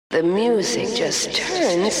The music just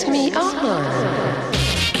turns me on.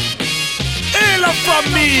 Et la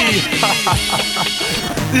famille.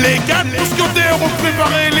 Les gars mousquetaires ont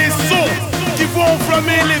préparé les sons qui vont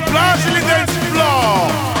enflammer les plages et les dance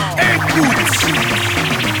floors. Écoute,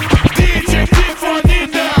 DJ Kiff in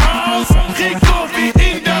the house, Rico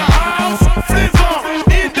in the house, Flavor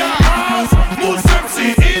in the house, Mousse MC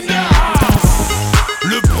in the house.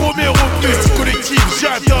 Le premier opus du collectif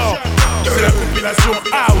Jade Or, c'est la compilation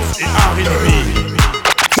House et R&B.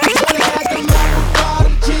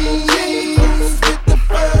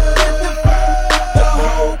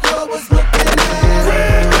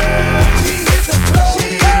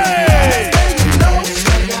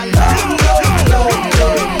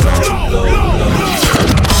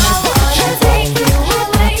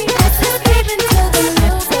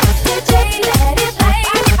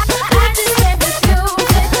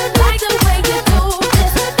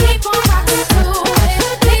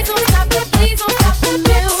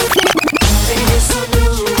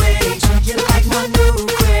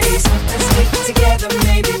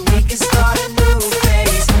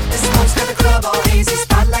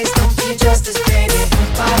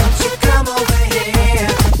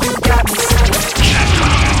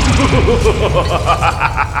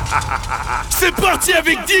 C'est parti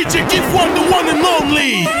avec DJ Kiff, the one and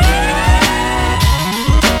only.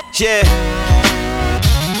 Yeah.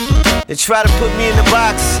 They try to put me in the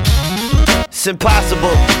box. It's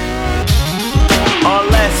impossible. Or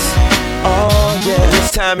less. Oh yeah. And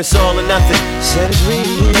this time it's all or nothing. Said it's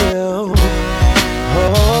real.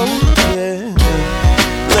 Oh yeah.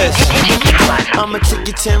 Listen. I'ma take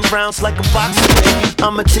you 10 rounds like a boxer, baby.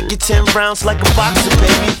 I'ma take you 10 rounds like a boxer,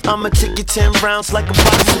 baby. I'ma take you 10 rounds like a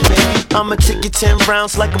boxer, baby. I'ma take you 10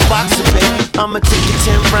 rounds like a boxer, baby. I'ma take you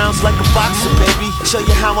 10 rounds like a boxer, baby. Show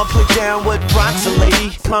you how I put down what rocks a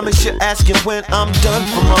lady. Promise you're asking when I'm done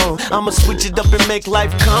for more. I'ma switch it up and make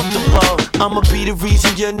life comfortable. I'ma be the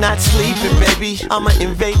reason you're not sleeping, baby. I'ma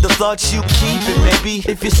invade the thoughts you keeping, maybe.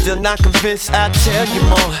 If you're still not convinced, I'll tell you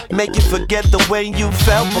more. Make you forget the way you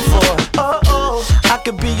felt before. Oh, I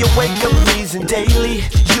could be your wake-up reason daily.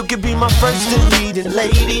 You could be my first and leading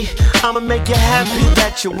lady. I'ma make you happy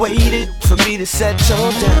that you waited for me to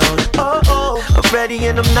settle down. Oh, I'm ready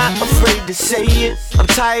and I'm not afraid to say it. I'm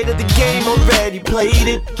tired of the game, already played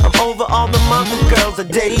it. I'm over all the mother girls I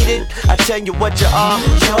dated. I tell you what you are,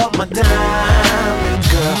 you're my diamond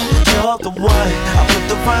girl. You're the one, I put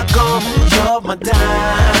the rock on. You're my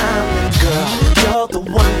diamond girl. You're the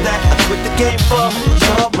one that I quit the game for.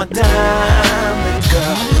 You're my diamond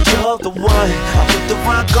girl. You're the one, I put the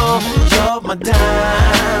rock on. You're my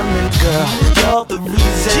diamond girl. You're the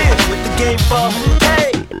reason I quit the game for.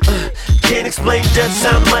 Hey, can't explain just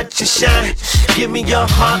how much you shine. Give me your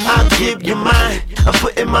heart, I'll give you mine. I'm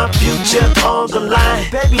putting my future on the line.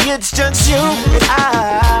 Baby, it's just you and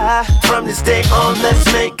I. From this day on, let's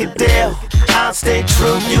make a deal. I'll stay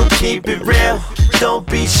true, you keep it real. Don't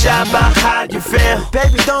be shy about how you feel.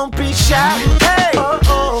 Baby, don't be shy. Hey,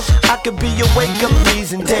 I could be your wake-up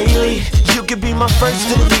reason daily. You could be my first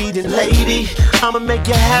and leading lady. I'ma make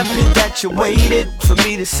you happy that you waited for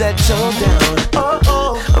me to settle down.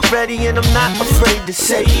 I'm ready and I'm not afraid to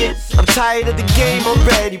say it. I'm tired of the game,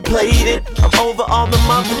 already played it. I'm over all the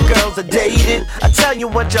mother girls I dated. I tell you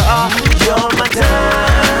what you are, you're my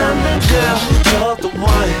diamond girl. You're the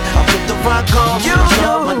one, I put the rock on.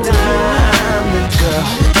 You're my diamond girl.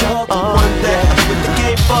 You're the one that I put the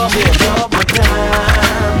game for. You're my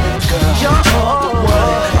diamond girl. You're the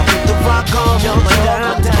one, I put the rock on. You're my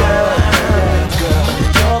diamond girl.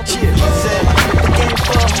 You're the reason I put the game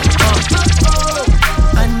for.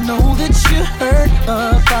 I know that you heard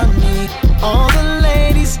about me. All the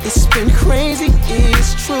ladies, it's been crazy,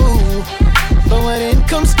 it's true. But when it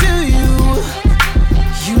comes to you,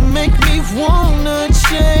 you make me wanna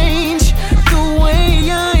change. The way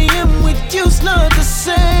I am with you's not the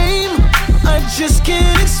same. I just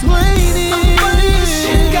can't explain it. I'm running the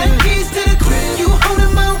shit, got keys to the crib. You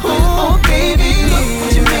holding my hand, oh baby. Look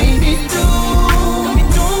what you made me do. Got me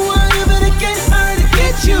doing whatever to get her to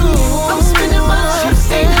get you. I'm spending my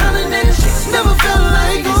life, ain't hollering at chicks, never felt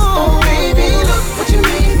like this. Oh baby, look what you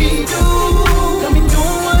made me do. Got me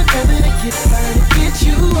doing whatever to get her to get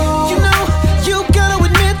you. You know, you gotta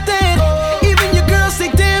admit that even your girl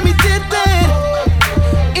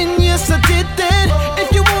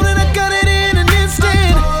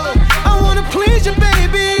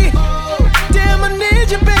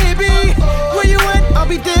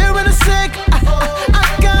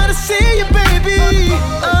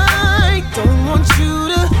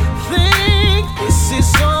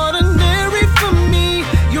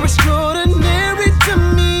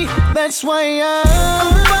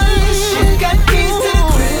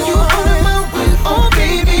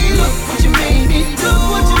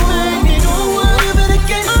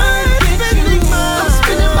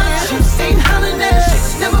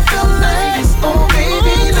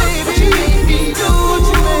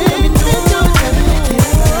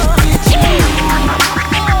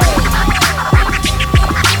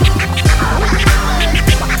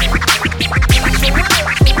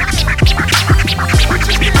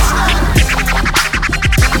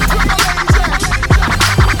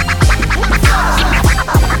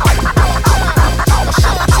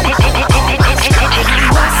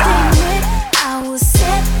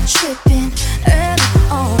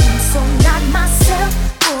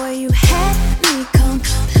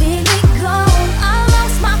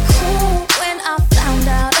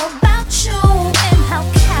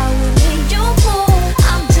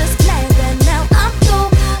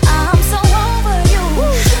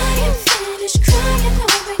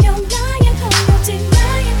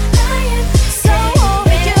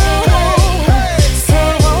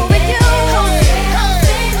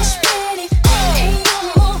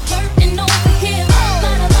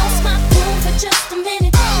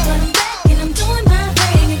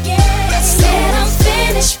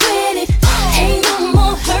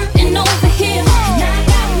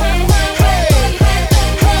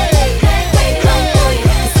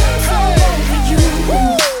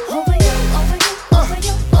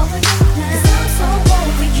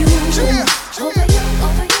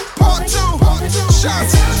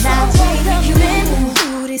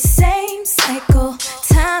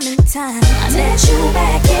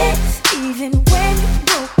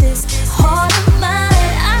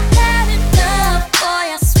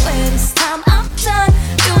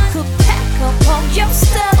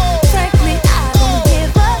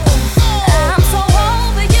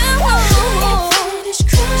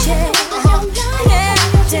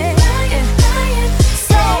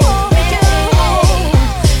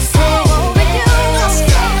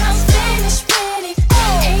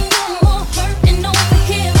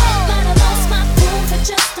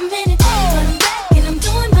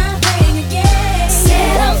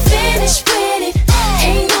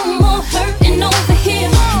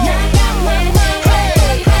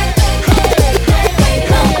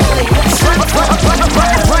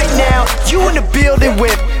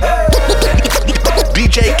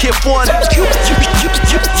Kiff One. You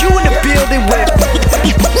in the building with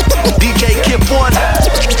DJ Kiff One.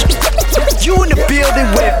 You in the building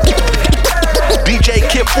with DJ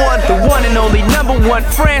Kiff One. The one and only #1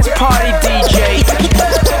 France party DJ.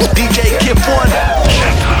 DJ Kiff One.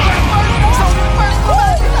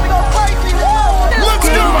 Let's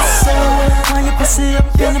go! When you pussy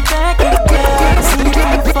up in the back of the club, see you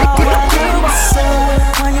from far while you was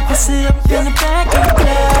up. When you pussy up in the back of the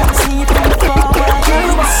club, see you from far while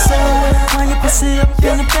you was up. When you pussy up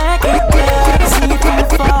in the back of the club, see you from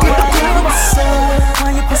far while you was up.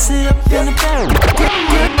 When you pussy up in the back,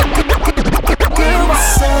 you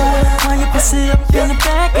was up. When you pussy up in the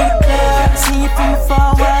back of the club, see you from far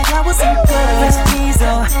while I was in the fresh jeans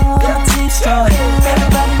on, got my teeth strong.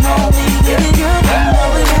 Everybody know me, baby girl, I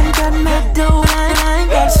know it. I got my dough, I ain't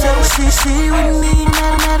got to show. She with me, no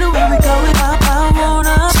matter where we go. I want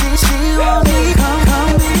her, she want me,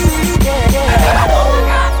 come me, yeah. Oh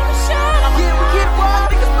my God, yeah, we get wild,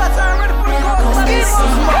 niggas my time ready for the call.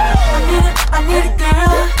 I need a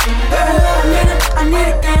girl, I need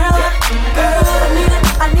a girl,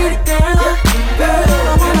 I need a girl,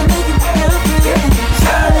 I wanna make you my girlfriend.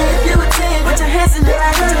 Shawty, if you a 10, put your hands in the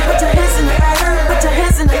air, put your hands in the air, put your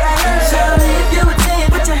hands in the air. Shawty, if you a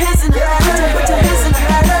 10, put your hands in the air, put your hands in the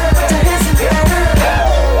air, put your hands in the air.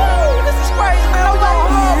 This is crazy, man. I'm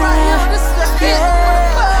going home right here. This is a hit.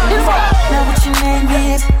 Now what your name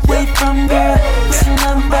is? Where you from, girl? What's your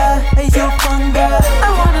number? Hey, you fun, girl? I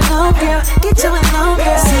wanna know, girl. Get you alone,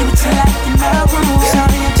 girl. See what you like in my room.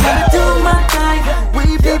 Shawty, I'm tryna do my thing. We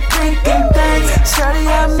be breaking things. Shawty,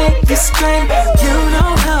 I make you scream. You know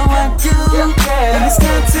how I do, and it's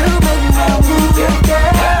time to make my move,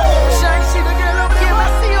 Shawty, see the girl over here. I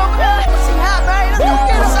see over there. She hot, man. Let's go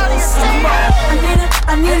get us out of here.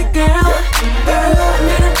 I need a girl.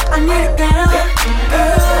 I need a girl.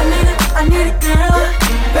 I need a girl.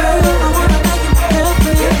 I wanna make you my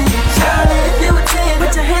girlfriend. Shawty, if you a 10,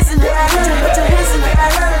 put your hands in the air. Put your hands in the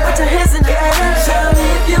air. Put your hands in the air. Shawty,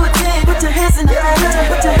 if you a 10, put your hands in the air.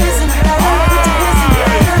 Put your hands in the air. Put your hands in the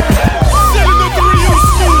air. Selling up the real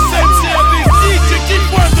school service, DJ Kiff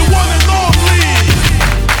One, the one and only.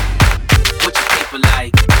 What your paper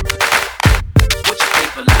like? What your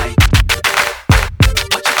paper like?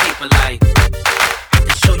 What your paper like? I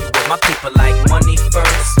can show you what my paper like. Money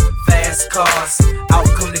first, fast cars. Out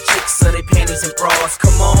come the chicks, so they panties and bras.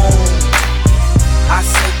 Come on, I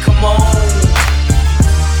say come on.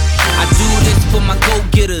 I do this for my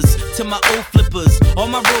go-getters, to my old flippers, all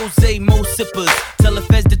my rosé, mo sippers. Tell the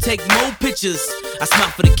feds to take more pictures. I smile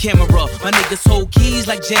for the camera, my niggas hold keys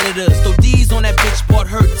like janitors. Throw D's on that bitch, bought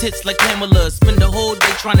her tits like Pamela. Spend the whole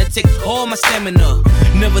day trying to take all my stamina.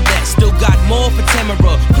 Never that, still got more for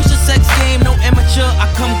Tamara. Push a sex game, no amateur, I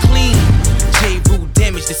come clean. Jade Or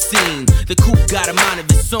damage the scene. The coupe got a mind of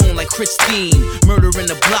its own like Christine. Murder in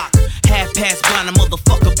the block, half past blind, a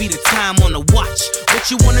motherfucker be the time on the watch. What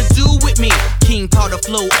you wanna do with me? King powder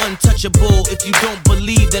flow, untouchable. If you don't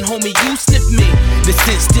believe, then homie, you sniff me. The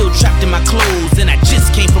scent still trapped in my clothes, and I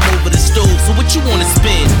just came from over the stove. So what you wanna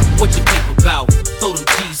spin? What your paper about? Throw them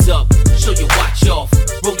keys up, show your watch off,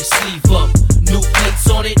 roll your sleeve up. New plates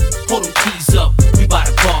on it, hold them keys up. We bout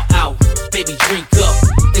to bar out, baby drink up.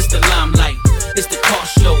 It's the limelight, it's the car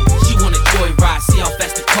show. She wanna joyride, see how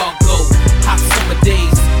fast the car go. Hot summer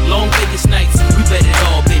days, long Vegas nights. We bet it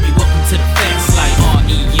all, baby. Welcome to the fast life.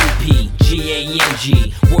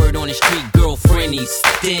 REUPGANG. Word on the street, girlfriend, he's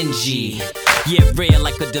stingy. Yeah, rare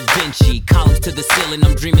like a Da Vinci. Columns to the ceiling,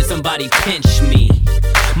 I'm dreaming somebody pinch me.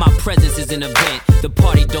 My presence is an event. The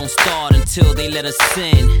party don't start until they let us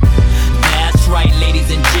in. That's right, ladies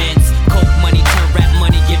and gents. Coke money turn rap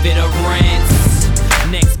money, give it a rinse.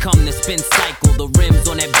 Next come the spin cycle. The rims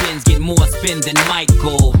on that Benz get more spin than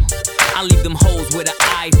Michael. I leave them hoes with an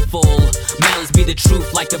eye full. Malice be the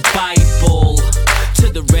truth like the Bible. To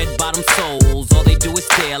the red bottom souls, all they do is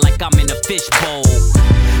stare like I'm in a fishbowl.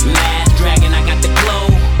 Last dragon, I got the glow.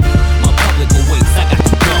 My public awaits, I got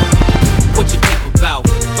to go. What you think about?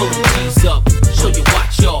 Throw the keys up, show your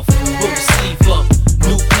watch off, roll the sleeve up.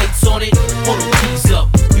 New plates on it, hold the keys up.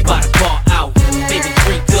 We bout to bar out, baby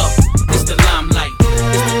drink up. It's the limelight,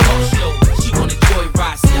 it's the car show. She wanna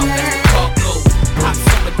joyride, see how fast the car go. Hot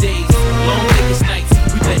summer days, long Vegas nights.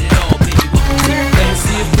 We bet it all, baby. Welcome to the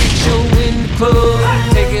fancy of Rico in the club.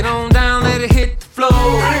 Take it on down, let it hit the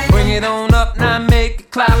floor. Bring it on up, now make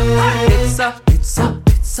it clap. It's up, it's up,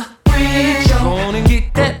 it's up. Go on and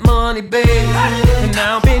get that money, babe. And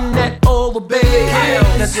now bend that over, babe.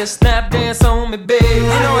 Now just snap dance on me, babe. You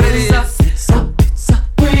know what it is. It's up, it's up,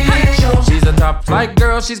 it's up. She's a the top flight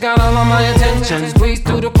girl, she's got all of my attention. Squeeze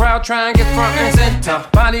through the crowd, try and get front and center.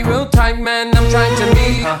 Body real tight, man, I'm trying to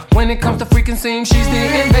meet her. When it comes to freaking scene, she's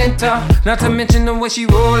the inventor. Not to mention the way she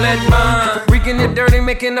roll that mine. Freaking it dirty,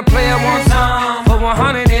 making the player want some. Put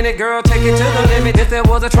 100 in it, girl, take it to the limit. If there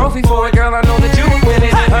was a trophy for it, girl, I know that you would win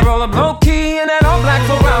it. I roll up low key in that all black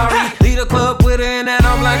Ferrari. Lead a club with her in that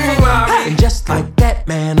all black Ferrari. And just like that,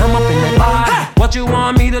 man, I'm up in that body. What you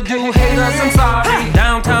want me to do, haters, I'm sorry.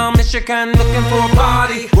 Downtown Michigan, looking for a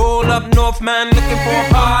party. Roll up north, man, looking for a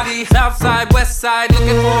party. South side, west side,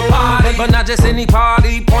 looking for a party. But not just any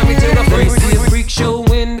party, point me to the freak show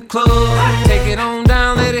in the club. Take it on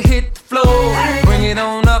down, let it hit the floor. Bring it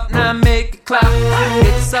on up, now make it clap.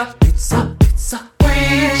 It's a freak show.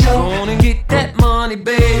 Gonna get that money,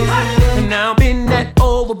 babe. And now bend that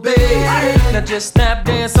over, babe. Now just snap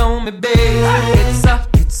dance on me, babe. It's a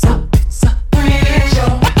freak show.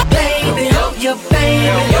 Baby, your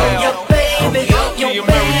baby, your baby, your baby, your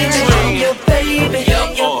baby, your baby, your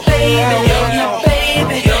baby.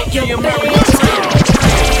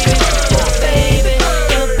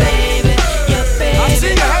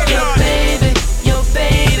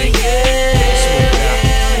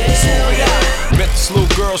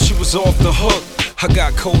 She was off the hook. I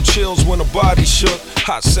got cold chills when her body shook.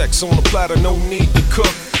 Hot sex on the platter, no need to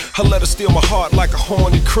cook. I let her steal my heart like a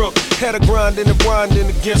horny crook. Had her grinding and winding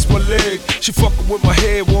against my leg. She fucking with my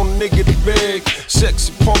head, want a nigga to beg.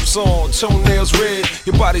 Sexy pumps on, toenails red.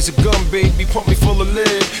 Your body's a gun, baby, pump me full of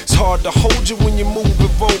lead. It's hard to hold you when you move in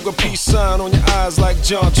vulgar. Peace sign on your eyes like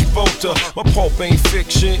John Travolta. My pulp ain't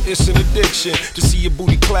fiction, it's an addiction. To see your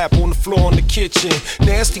booty clap on the floor in the kitchen.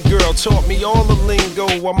 Nasty girl taught me all the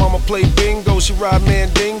lingo. While mama play bingo, she ride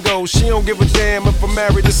mandingo. She don't give a damn if I'm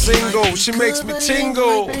married or single. She makes me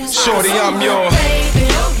tingle. Shorty, I'm your baby,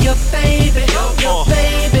 your baby, your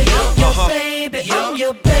baby, your baby, your baby,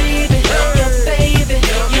 your baby, your baby,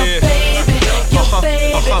 your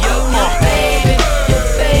baby, your baby, your baby, your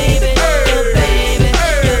baby, your baby,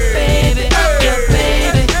 your baby, your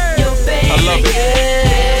baby, your baby. I love it.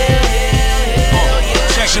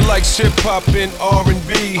 She likes hip-hop and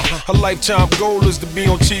R&B. Her lifetime goal is to be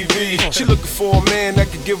on TV. She looking for a man that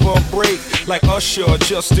could give her a break, like Usher or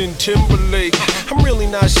Justin Timberlake. I'm really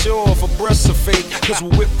not sure if her breasts are fake, cause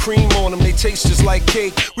with whipped cream on them, they taste just like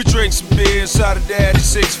cake. We drank some beer inside of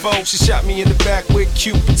Daddy's 6-4. She shot me in the back with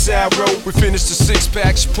Cupid's arrow. We finished the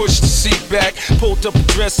six-pack, she pushed the seat back. Pulled up a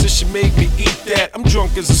dress and she made me eat that. I'm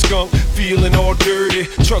drunk as a skunk, feeling all dirty.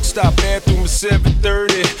 Truck stop bathroom at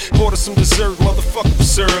 7:30. Bought her some dessert, motherfucker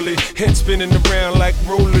was early. Head spinning around like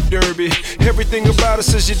roller derby. Everything about her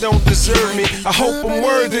says you don't deserve me. I hope I'm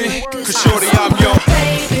worthy, cause shorty, I'm your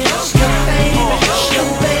baby, your baby, your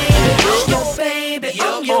baby, your baby,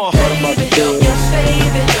 your baby, your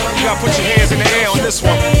baby. You gotta put your hands in the air on this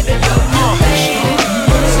one.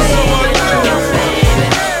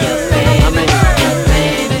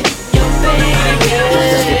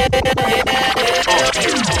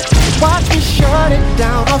 Watch me shut it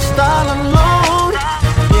down, I'll style alone.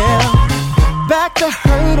 Yeah, back to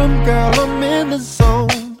hurt 'em, girl, I'm in the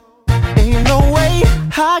zone. Ain't no way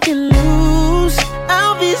I can lose.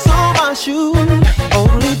 LV's on my shoes.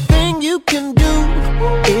 Only thing you can do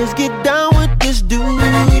is get down with this dude,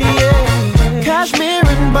 yeah. Cashmere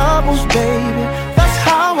and bubbles, baby, that's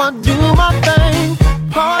how I do my thing.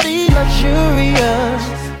 Party luxurious,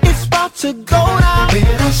 it's about to go down.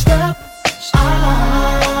 When I step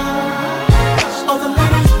out, all the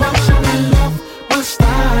ladies watching me love my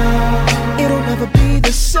style. It'll never be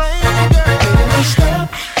the same, girl. When I step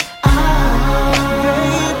out,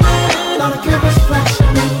 baby, all the cameras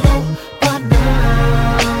flashing me low right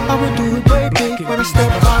now. I'ma do it way big when I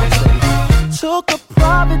step out. Took a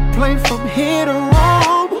private plane from here to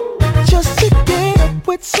Rome, just to get up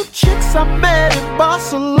with some chicks I met in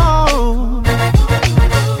Barcelona.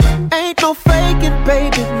 Ain't no faking,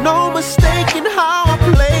 baby, no mistaking how I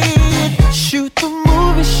play it. Shoot the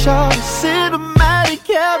movie shot, cinematic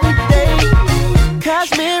every day.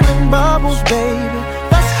 Cashmere and bubbles, baby,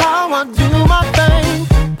 that's how I do my thing.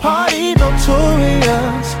 Party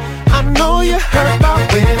notorious, I know you heard about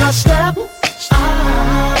when I step out.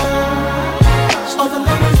 All the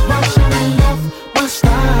ladies watching me love my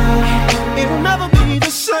style. It'll never be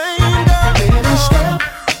the same, girl. When I step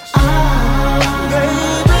out,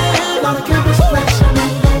 baby, all the cameras flashing me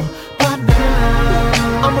low by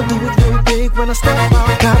now. I'ma do it real big when I step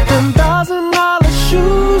out. Got them $1,000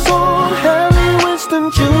 shoes on, Harry Winston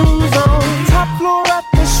shoes on. Top floor at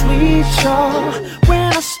the sweet shop.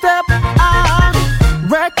 When I step out,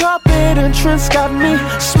 red carpet entrance got me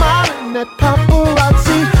smiling at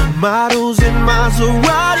paparazzi. Models in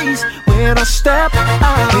Maseratis when I step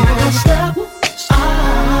out.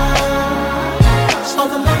 All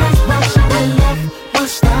the ladies watching me love my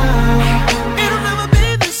style. It'll never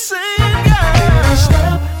be the same, girl. When I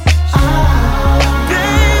step out,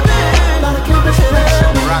 baby.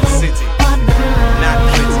 Rock City, not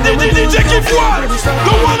DJ Kiff,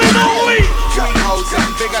 the one and only. Dream hotel,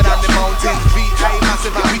 bigger than the mountains. VA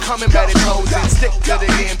massive, and we coming better posing. Stick to the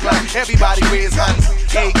game plan. Everybody raise hands.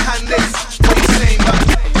 Hey, Candace, what you saying, man?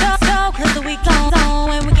 Go, cause the week goes on.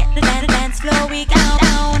 When we get to that dance floor, we go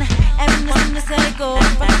down. Everything to say go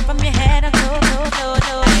from your head and toe.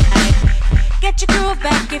 Get your groove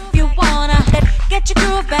back if you wanna. Get your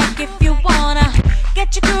groove back if you wanna.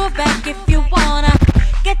 Get your groove back if you wanna.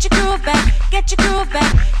 Get your groove back, get your groove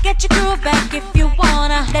back, get your groove back if you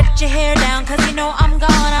wanna. Let your hair down, cause you know I'm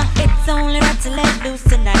gonna. It's only right to let loose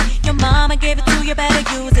tonight. Your mama gave it to you, better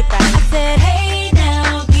use it right. I said, hey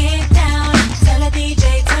now, get down. Tell a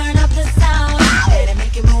DJ, turn up the sound. Better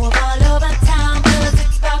make it move all over town, cause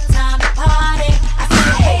it's about time to party. I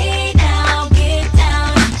said, hey now, get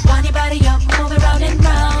down. Wind your body up, move it round and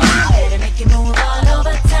round. Better make it move all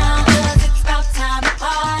over town, cause it's about time to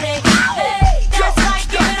party. Hey, that's right,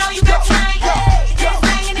 give it all you got tonight. Just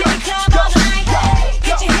banging in the club all night.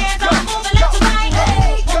 Get your hands up, moving left to right.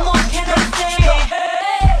 What more can I say?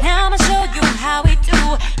 Now I'ma show you how we do.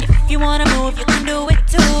 If you wanna move, you can do it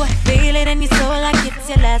too. Feel it in your soul like it's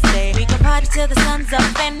your last day. We can party till the sun's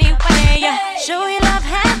up anyway. Yeah. Show your love,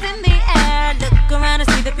 hands in the air. Look around and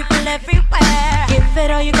see the people everywhere. Give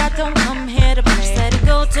it all you got, don't come here to play. Just let it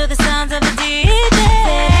go to the sounds of the DJ.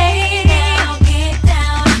 Hey now, get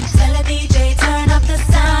down. Tell a DJ, turn up the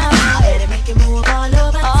sound. Better make it move all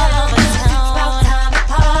over town. It's about time to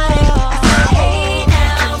party. Hey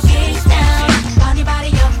now, get down. Wind your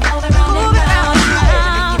body up, move it round and round.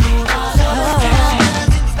 Better make it move all over town.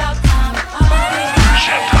 It's about time to party.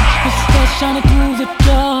 It's that shining through the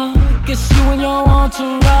door. Guess you and your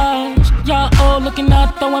entourage. Y'all all looking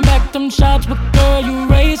out, throwing back them shots. But girl, you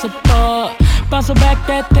raise a bar. Bouncing back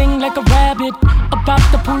that thing like a rabbit. About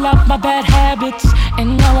to pull out my bad habits.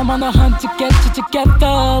 And now I'm on the hunt to get you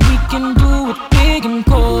together. We can do it big and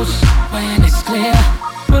close. When it's clear,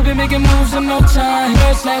 we'll be making moves in no time.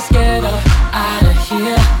 First, let's get her out of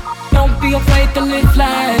here. Don't be afraid to live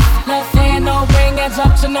life. Left hand, no ring, hands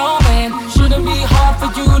up to no man. Shouldn't be hard for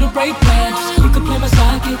you to break plans. You can play my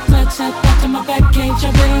sidekick, let's head back to my back. Can't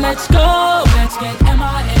jump in, let's go. Let's get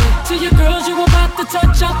MIA. To your girls, you about to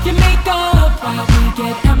touch up your makeup while we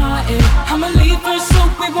get MIA. I'ma leave her so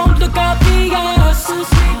we won't look obvious. So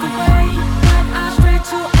sneak away, but I'm straight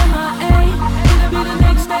to MIA. It'll be the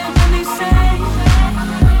next day when they say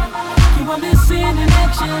you are missing in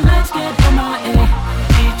action. Let's get MIA.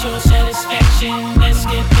 Need your satisfaction, let's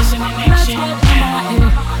get this in action.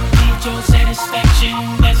 Need your satisfaction,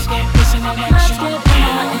 let's get this in action.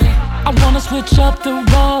 I wanna switch up the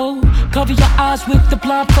role. Cover your eyes with the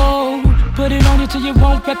blindfold. Put it on you till you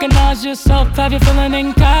won't recognize yourself. Have you feeling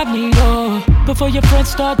incognito? Before your friends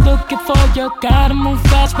start looking for you, gotta move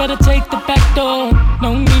fast, better take the back door.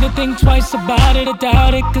 No need to think twice about it or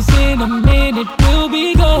doubt it, cause in a minute we'll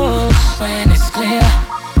be ghosts. When it's clear,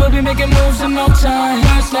 we'll be making moves in no time.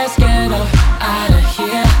 First, let's get her out of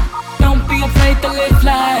here. Don't be afraid to live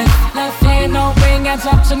life. Left hand, no ring, hands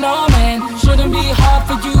up to no man. Shouldn't be hard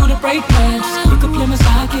for you to break plans. You could play my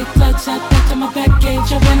sidekick, let's head back to my back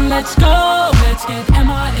cage. And let's go, let's get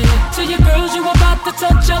MIA. To your girls, you about to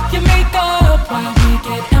touch up your makeup while we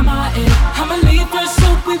get MIA. I'ma leave her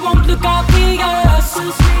so we won't look obvious. So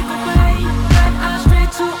sneak away, red eyes straight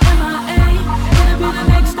to MIA. It'll be the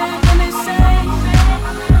next day when they say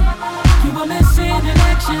you were missing in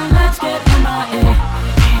action. Let's get MIA.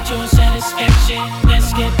 Need your satisfaction,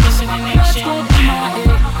 let's get this in action.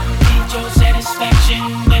 Need your satisfaction,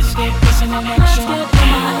 let's get this in action.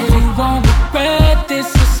 You won't regret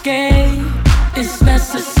this escape. It's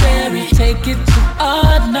necessary. Take it to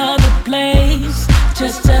another place.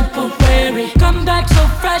 Just temporary. Come back so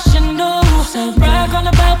fresh and new. So brag on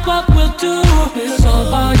about what we'll do.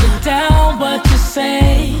 So are you down? What you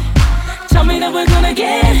say? Tell me that we're gonna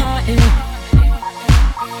get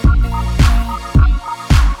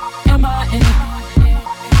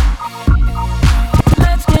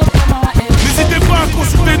N'hésitez pas à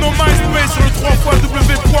consulter nos MySpace sur le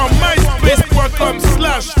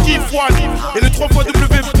www.myspace.com/kiff1 et le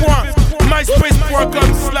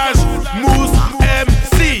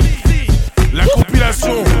www.myspace.com/moosmc. La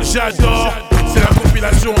compilation J'adore, c'est la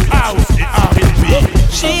compilation House et R&B.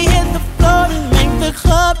 She hit the floor and make the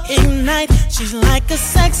club ignite. She's like a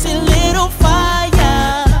sexy little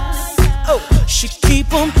fire. Oh, she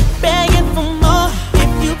keep on begging for more. If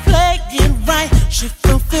you play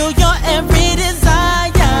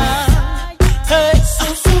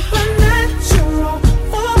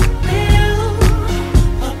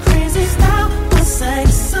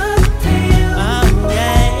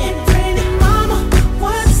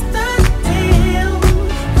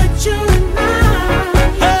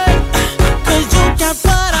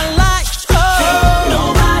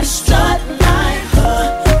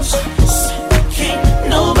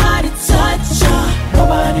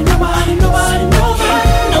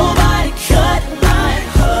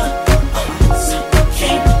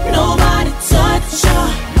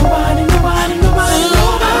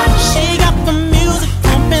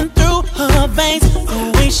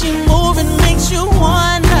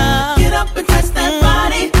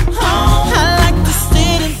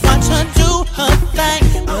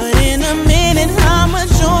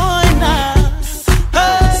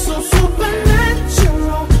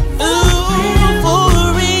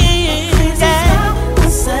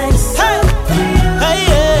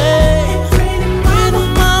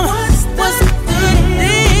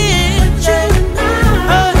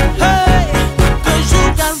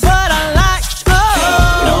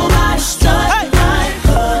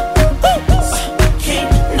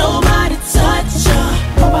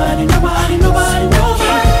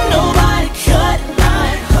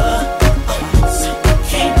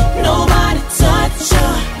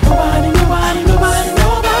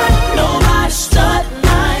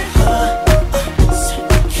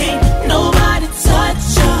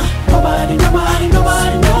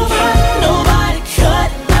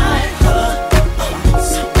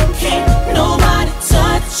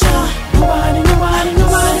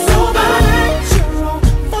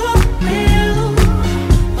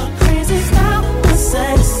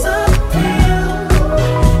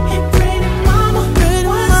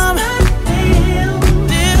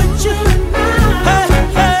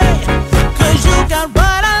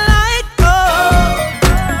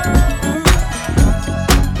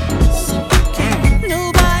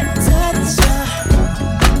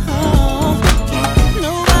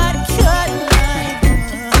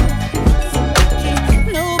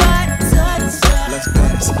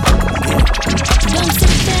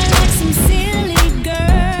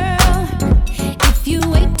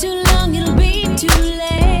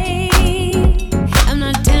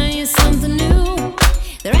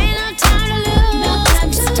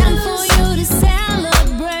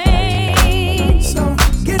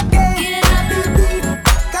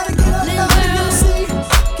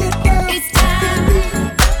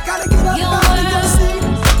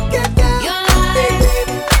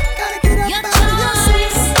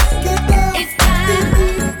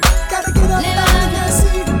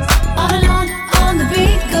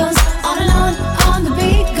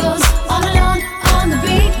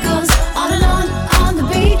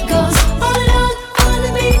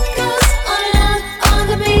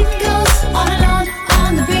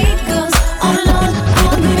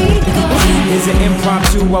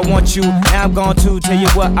want you. Now I'm going to tell you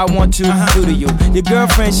what I want to do to you. Your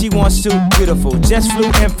girlfriend, she wants to, beautiful. Just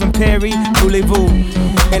flew in from Perry, Voulez-vous.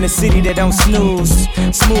 In a city that don't snooze.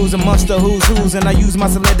 Smooth amongst the who's. And I use my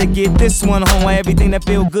celeb to get this one home. Why everything that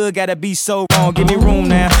feel good gotta be so wrong. Give me room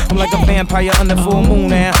now. I'm like a vampire under full moon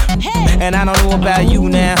now. And I don't know about you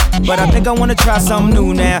now, but I think I wanna try something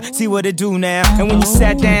new now. See what it do now. And when you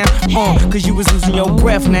sat down, cause you was losing your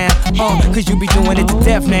breath now. Cause you be doing it to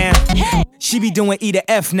death now. She be doing E to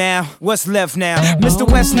F now. What's left now? Mr.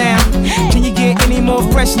 West now. Can you get any more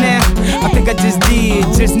fresh now? I think I just did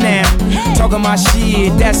just now. Talking my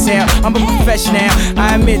shit, that's how I'm a professional.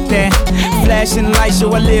 I admit that. Flashing lights,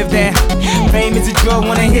 so I live that. Fame is a drug,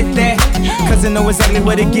 wanna hit that. Cause I know exactly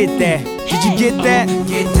where to get that. Did you get that?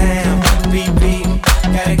 Get down, beep beep.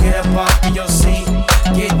 Gotta get up off of your seat.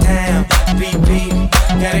 Get down, beep beep.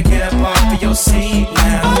 Gotta get up off of your seat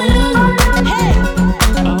now.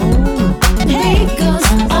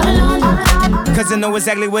 Cause I know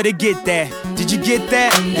exactly where to get that. Did you get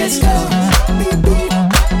that? Let's go. Beep, beep.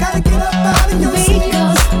 Gotta get up out of your seat.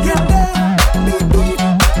 Get down. Beep, beep.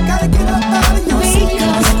 Gotta get up out of your seat.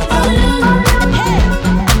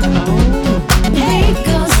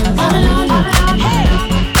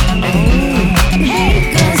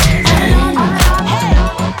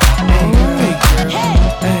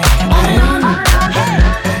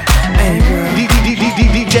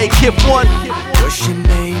 DJ Kiff one. What's your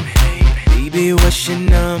name? Baby, what's your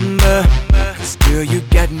number? Cause girl, you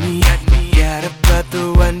got me. Got a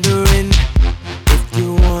brother wondering if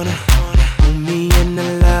you wanna hold me in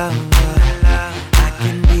the love. I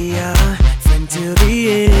can be your friend till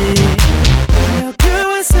the end. Now, girl,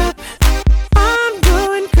 what's up? I'm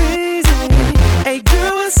going crazy. Hey,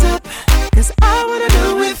 girl, what's up? Cause I wanna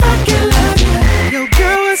know if I can love you. Yo,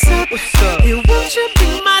 girl, what's up? What's up? You won't you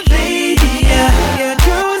be my lady? Yeah,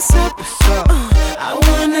 girl, what's up? What's up? I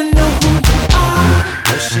wanna know who you are.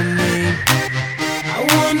 What's your name? I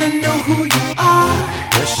wanna know who you are.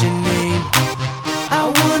 What's your name? I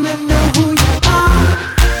wanna know who you are.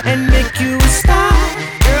 And make you a star.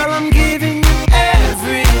 Girl, I'm giving you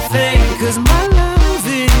everything. Cause my love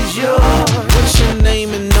is yours. What's your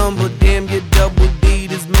name and number? Damn, your double D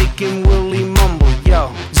is making Willie mumble.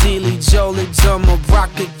 Yo, Zilly, Jolie, Jummer,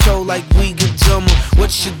 Rocket Joe like we get Jummer.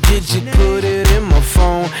 What's your digit? Put it in my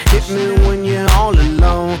phone. Hit me when you're all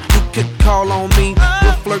alone. You could call on me.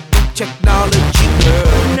 We'll flirt through technology,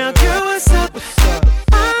 girl. Now, girl, what's up?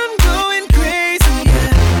 I'm going crazy.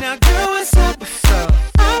 Now, girl, what's up?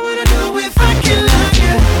 I wanna know if I can love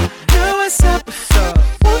you. Girl, what's up?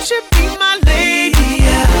 Won't you be my lady?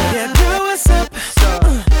 Yeah, girl, what's up?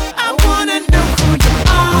 I wanna know who you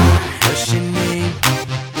are. What's your name?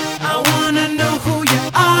 I wanna know who you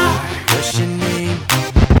are. What's your name?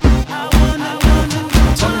 I wanna know.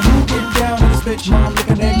 Tell me who get down in this bitch. Mom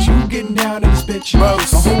looking at you getting down in this bitch. My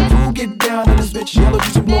whole crew get down in this bitch. Yellow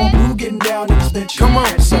juice and blue blue getting down in this bitch. Come on,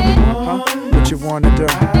 What you wanna do?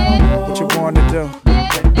 What you wanna do?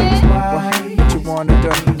 What you wanna do?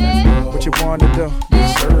 What you wanna do?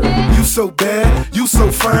 You so bad, you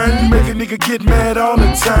so fine, you make a nigga get mad all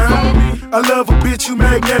the time. I love a bitch, you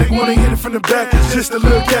magnetic, wanna hit it from the back just to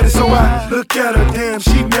look at it. So I look at her, damn,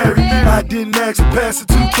 she married. I didn't ask her, pass her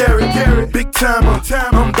 2 carat. Big timer,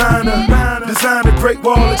 I'm buying her. Designer, Great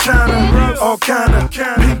Wall of China, all kinda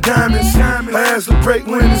pink diamonds. Her ass look great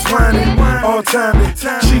when it's whining, all timing.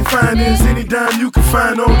 She fine as any dime you can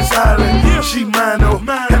find on this island. She mine though,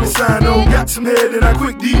 have a sign though. Got some head and I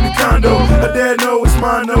quick deed the condo. Her dad know it's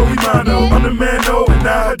mine though, he mine though. I'm the man though, and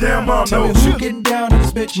now her damn mom Tell knows. me who getting down in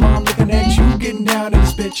this bitch. Mom looking at you getting down in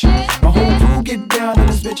this bitch. My whole crew getting down in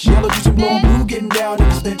this bitch. Yellow juice and blue and blue getting down in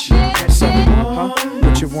this bitch. So,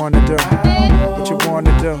 what you wanna do? What you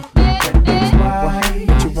wanna do?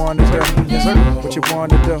 What you wanna do? Yes, sir. What you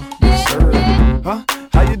wanna do? Yes, sir. Huh?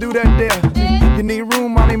 How you do that there? You need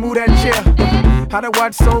room, mommy, move that chair. How to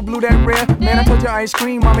watch so blue that rare? Man, I told you ice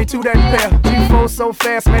cream, mommy, to that pair. G4 so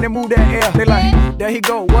fast, man, it move that air. They like, there he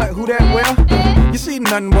go, what, who that where? You see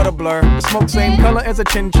nothing but a blur. The smoke same color as a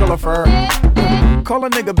chinchilla fur. Call a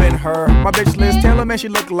nigga Ben Hur. My bitch Liz Taylor, man, she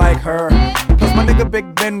look like her. Plus my nigga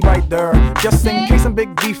Big Ben right there. Just in case I'm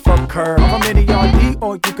big B fuck her. I'm a mini RD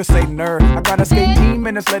or you could say nerd. I got a skate team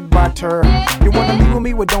and it's led by Tur. You wanna leave with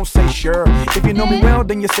me? Well, don't say sure. If you know me well,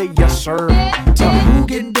 then you say yes, sir. Tell me who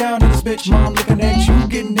getting down in this bitch. Mom looking at you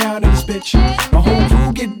getting down in this bitch. My whole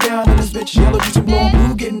crew getting down in this bitch. Yellow juice and blue and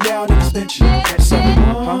blue getting down in this bitch. So,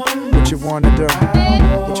 what you wanna do?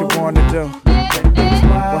 What you wanna do?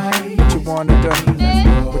 What you wanna do?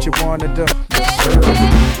 What you wanna do?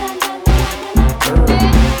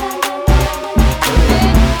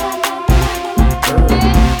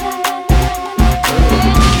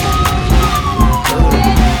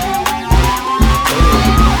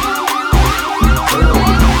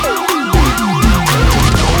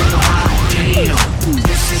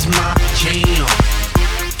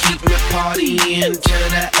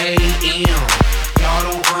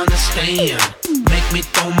 make me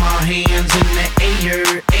throw my hands in the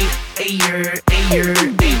air, air, air, air.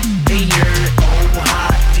 Oh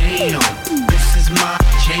hot damn, this is my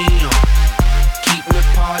jam. Keep me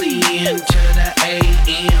partying to the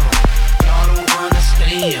AM. Y'all don't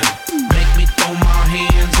understand. Make me throw my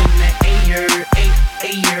hands in the air, air,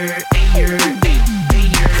 air, air.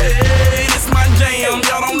 Hey, this my jam.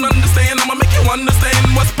 Y'all don't understand. I'ma make you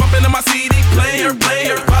understand what's pumping in my CD player.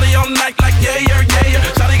 Party all night like yeah.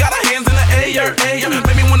 Shawty got her hands in the air.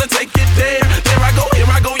 Make me wanna take it there. There I go, here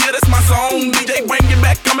I go. Yeah, that's my song. DJ, bring it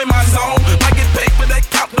back. I'm in my zone. Might get paid for that,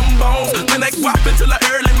 count them bones. Then they whop until the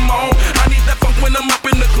early morn. I need that funk when I'm up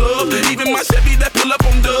in the club. Even my Chevy that pull up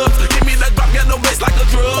on dubs. Give me that drop, get no bass like a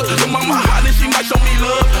drug. The mama hot and she might show me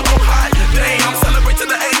love. Oh hot damn, celebrate to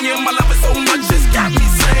the AM. I love it so much, it's got me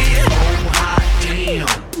saying. Oh hot damn,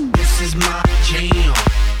 this is my jam.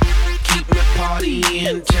 Keep me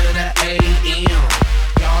partying to the AM.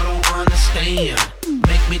 Y'all don't understand.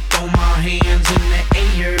 Make me throw my hands in the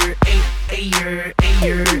air, air, air,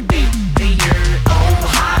 air. Oh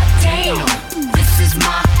hot damn, this is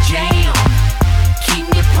my jam. Keep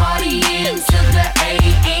me partying to the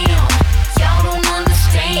AM. Y'all don't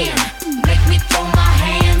understand. Make me throw my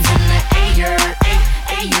hands in the air,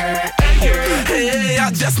 air, air. Hey,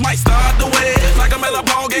 I just might start the way. Like I'm at a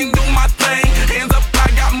ball game, do my thing. Hands up, I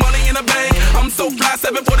got money in the bank. I'm so fly,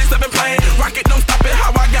 747 plane. Rocket, don't stop it,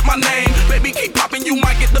 how I got my name. Baby, keep popping, you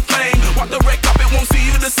might get the fame. Walk the red carpet, won't see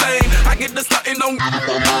you the same. I get the stunting, don't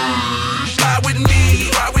ride with me,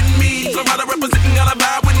 ride with me. Florida representing, gotta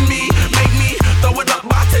vibe with me. Make me throw it up,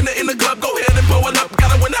 bartender in the club, go ahead and pull it up.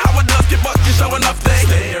 Gotta win how it does, get bucked, you showing up there.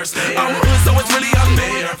 I'm hood, so it's really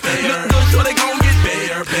unfair. Look good, so they gon' get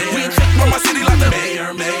bare. We check from my city like the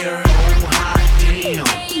mayor. Oh hot damn,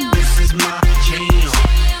 this is my jam.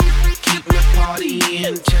 Keep me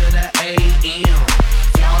partying to the AM.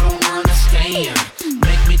 Y'all don't understand.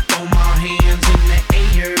 Make me throw my hands in the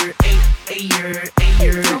air, air,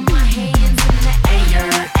 air. Throw my hands in the air,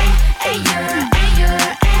 air, air, air,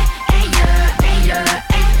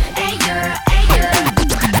 air, air.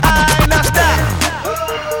 Alright, now stop.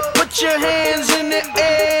 Put your hands in the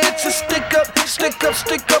air. It's a stick up, stick up,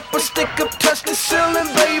 stick up, a stick up. Touch the ceiling,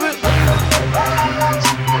 baby.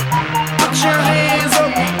 Put your hands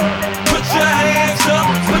up. Put your hands up.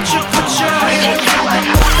 Put your hands up.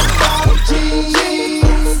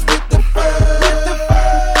 Jeans with the fur.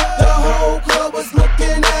 The whole club was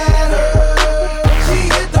looking at her. She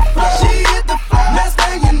hit the floor. Next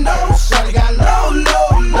thing you know, shawty got low.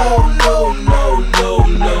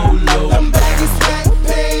 Them baggy sweat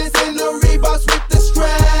pants and the Reeboks with the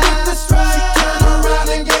strap. She turned around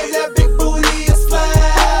and gave that big booty a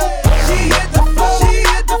slap. She hit the floor.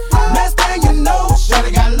 Next thing you know,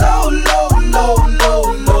 shawty got low.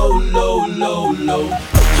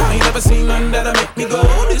 I ain't never seen nothing that'll make me go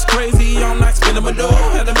this crazy all night, spinning my dough.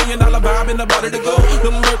 Had $1 million vibe in the body to go.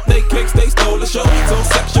 Them birthday cakes, they stole the show. So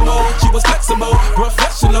sexual, she was flexible,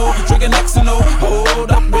 professional, drinking Xano.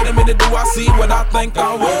 Hold up, wait a minute, do I see what I think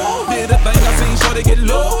I will? Did a thing I seen, sure to get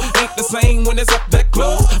low. Ain't the same when it's up that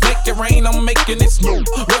close. Make it rain, I'm making it snow.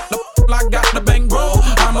 What the I got the bang bro.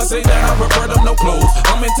 I'ma say that I prefer them no clothes.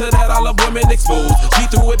 I'm into that, I love women exposed. She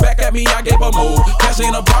threw it back at me, I gave her more. Cash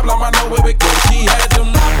ain't a problem, I know where it goes. She had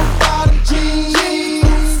them bottom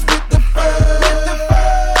jeans with the fur.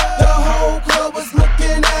 The whole club was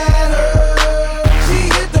looking at her.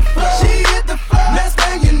 She hit the floor. Next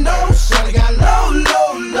thing you know, shawty got low.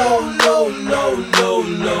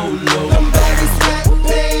 Them baggy sweat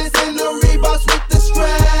pants and the Reeboks with the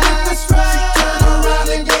strap. She turned around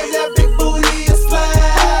and gave that big booty a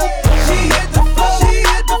slap. She hit the floor.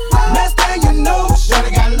 Next thing you know,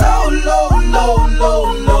 shawty got low.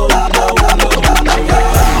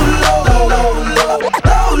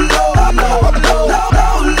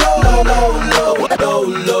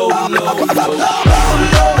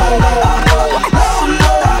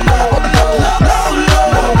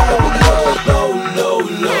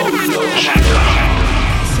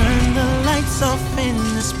 Turn the lights off in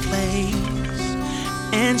this place,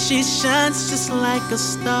 and she shines just like a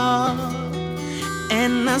star.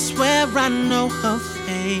 And I swear I know her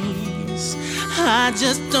face, I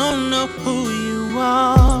just don't know who you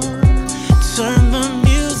are. Turn the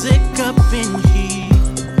music up in here,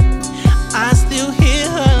 I still hear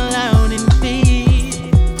her loud and clear,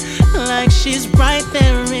 like she's right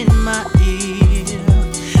there in my ear,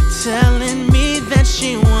 telling me that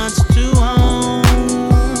she wants to own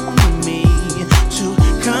me, to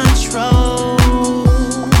control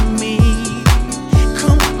me.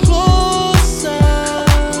 Come closer,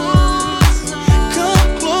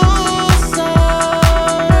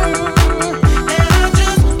 and I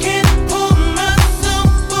just can't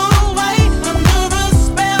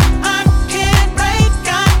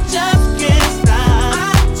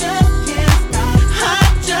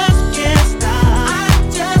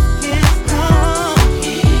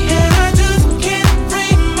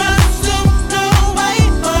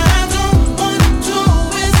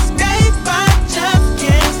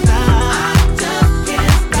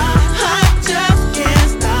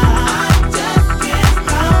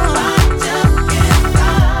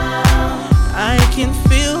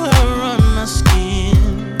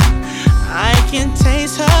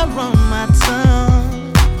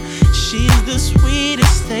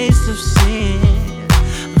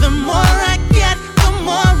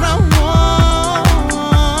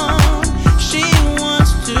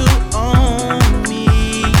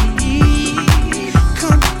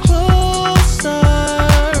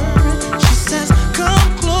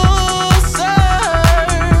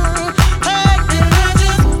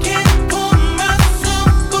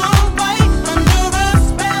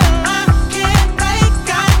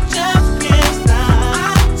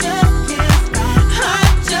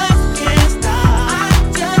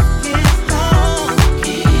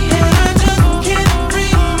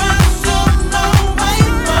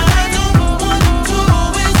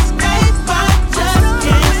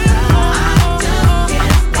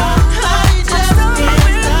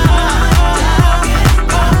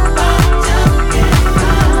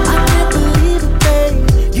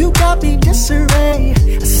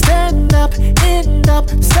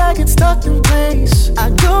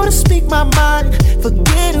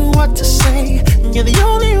forgetting what to say. You're the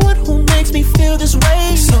only one who makes me feel this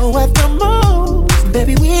way. So at the most,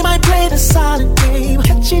 baby, we might play the silent game,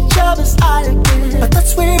 catch each other's eye again. But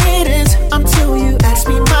that's where it is until you ask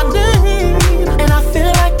me my name, and I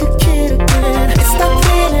feel like a kid again. It's that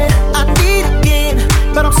feeling I need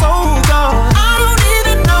again, but I'm so gone. I don't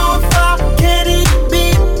even know if I can even be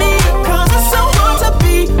me, 'cause it's so hard to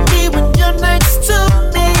be me when you're next to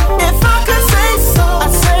me. If I could say so,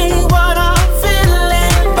 I'd say what I'm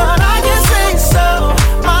feeling, but I can't say so.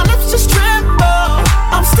 My lips just tremble.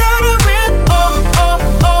 I'm stuttering, oh, oh,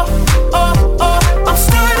 oh, oh, oh. I'm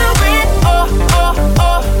stuttering, oh, oh,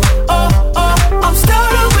 oh, oh, oh. I'm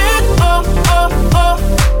stuttering, oh, oh, oh,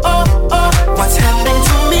 oh, oh. What's happening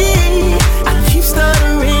to me? I keep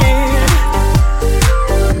stuttering.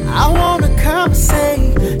 I wanna come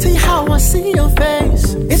say, tell you how I see your face.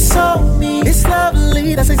 It's so me, it's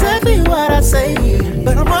lovely, that's exactly what I say.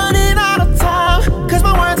 But I'm running out of time, 'cause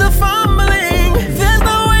my words are fumbling. There's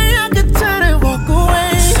no way I could turn and walk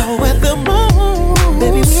away. So at the moon,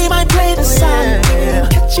 baby, we might play the silent game,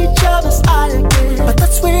 catch each other's eye again. But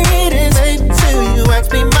that's where it is until you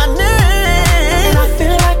ask me my name, and I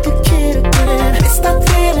feel like a kid again. It's that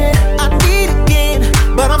feeling I need again,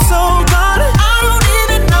 but I'm so gone. I don't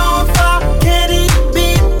even know if I can even be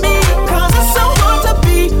me, 'cause it's so hard to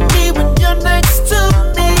be me when you're next to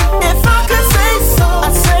me. If I could say so,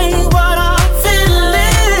 I'd say what I'm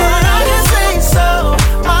feeling, but I can't say so.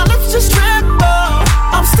 My lips just tremble.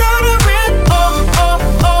 I'm stuttering, oh, oh,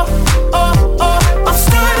 oh, oh, oh. I'm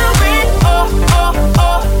stuttering, oh, oh,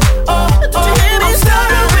 oh, oh, oh. I'm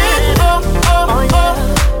stuttering, oh, oh, oh,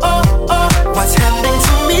 oh, oh. What's happening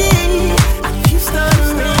to me? I keep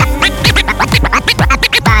stuttering.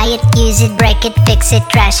 Buy it, use it, break it, fix it,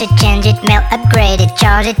 trash it, change it, mail, upgrade it,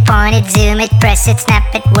 charge it, point it, zoom it, press it,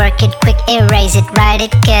 snap it, work it, quick erase it, write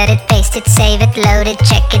it, cut it, paste it, save it, load it,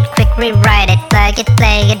 check it, quick rewrite it, plug it,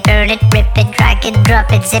 play it, burn it, rip it, drag it,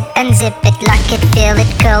 drop it, zip unzip it, lock it, fill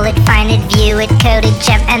it, call it, find it, view it, code it,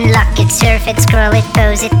 jump and lock it, surf it, scroll it,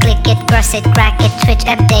 pose it, click it, cross it, crack it, switch,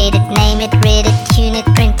 update it, name it, read it, tune it,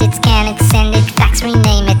 print it, scan it, send it, fax,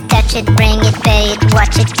 rename it, touch it, bring it, pay it,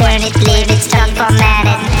 watch it, turn it, leave it, stop, format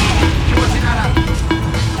it.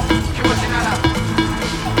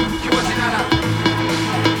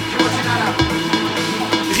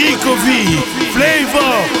 Rico V,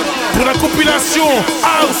 Flavor, pour la compilation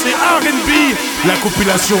House et R&B, la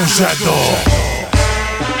compilation J'adore.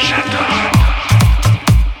 J'adore.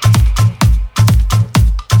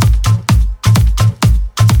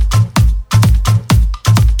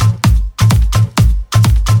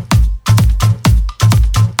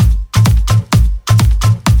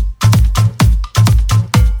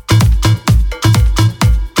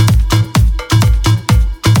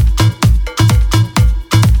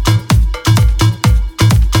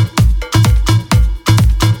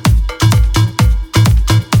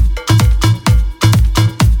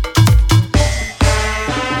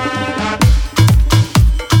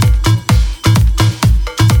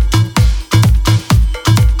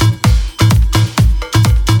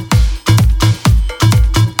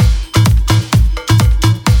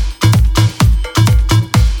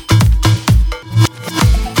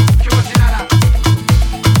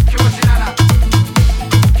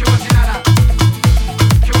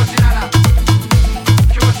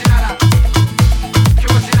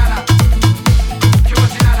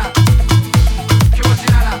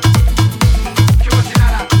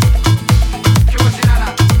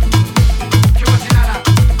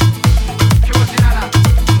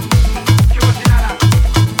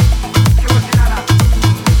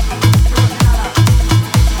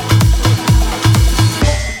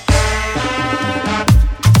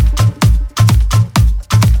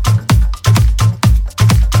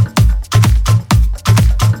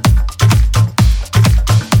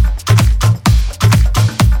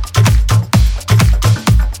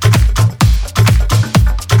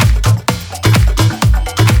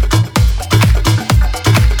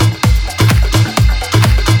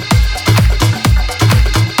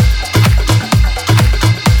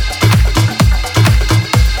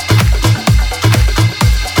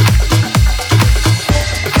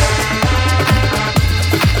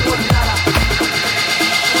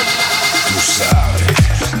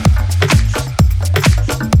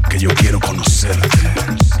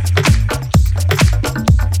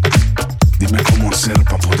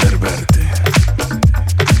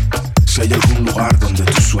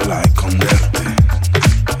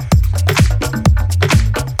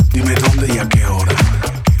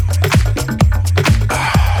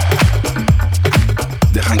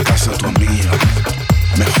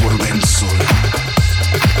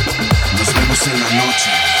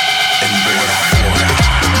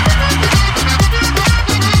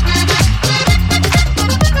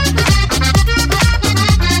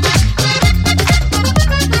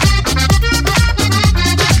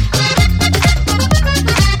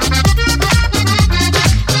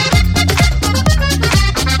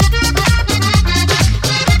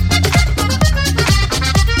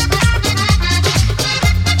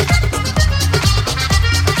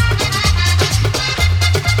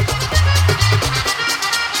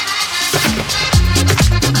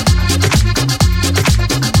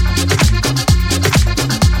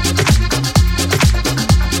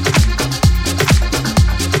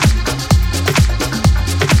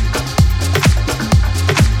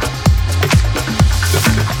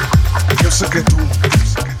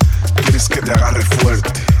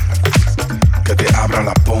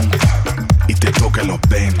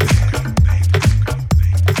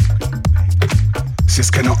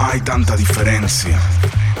 importa diferencia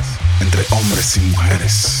entre hombres y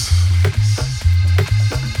mujeres.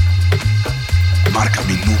 Marca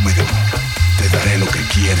mi número, te daré lo que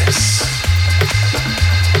quieres.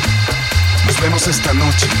 Nos vemos esta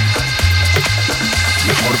noche.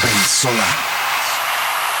 Mejor ven sola.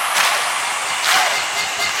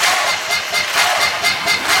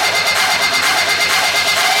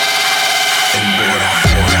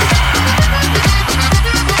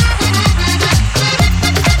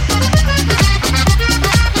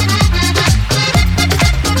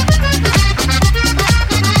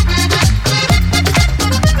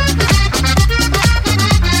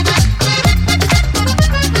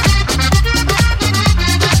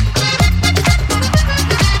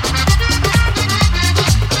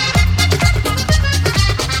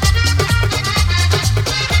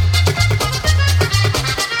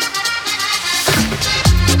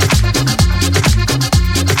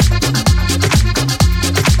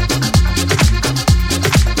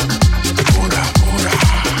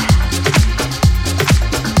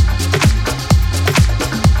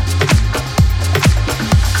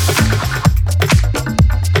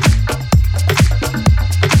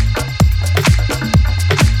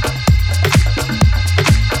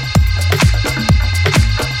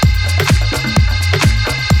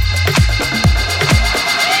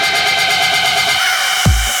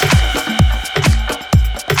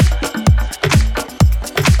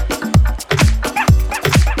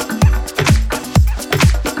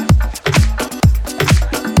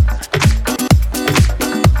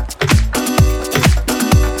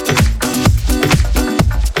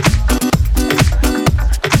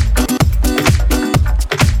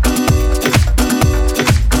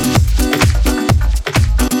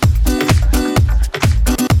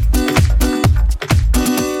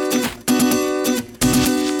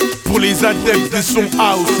 Adeptes de son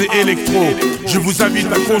house et électro, je vous invite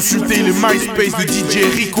à consulter le MySpace de DJ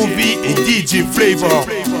Rico V et DJ Flavor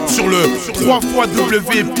sur le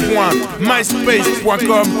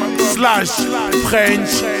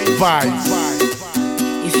www.myspace.com/FrenchVibes.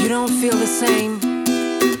 If you don't feel the same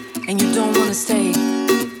and you don't wanna stay,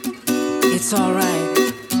 it's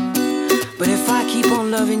alright. But if I keep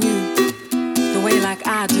on loving you the way like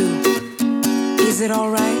I do, is it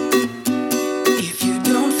alright?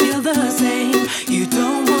 The same, you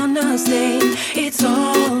don't wanna stay, it's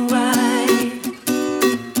alright.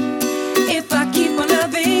 If I keep on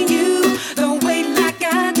loving you the way like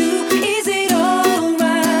I do, is it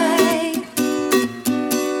alright?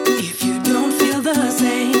 If you don't feel the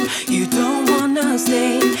same, you don't wanna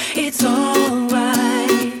stay, it's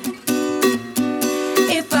alright.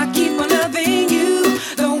 If I keep on loving you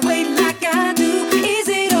the way like I do, is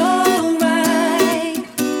it alright?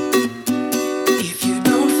 If you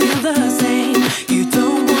don't feel the same, you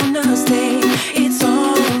don't wanna stay, it's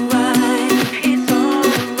alright.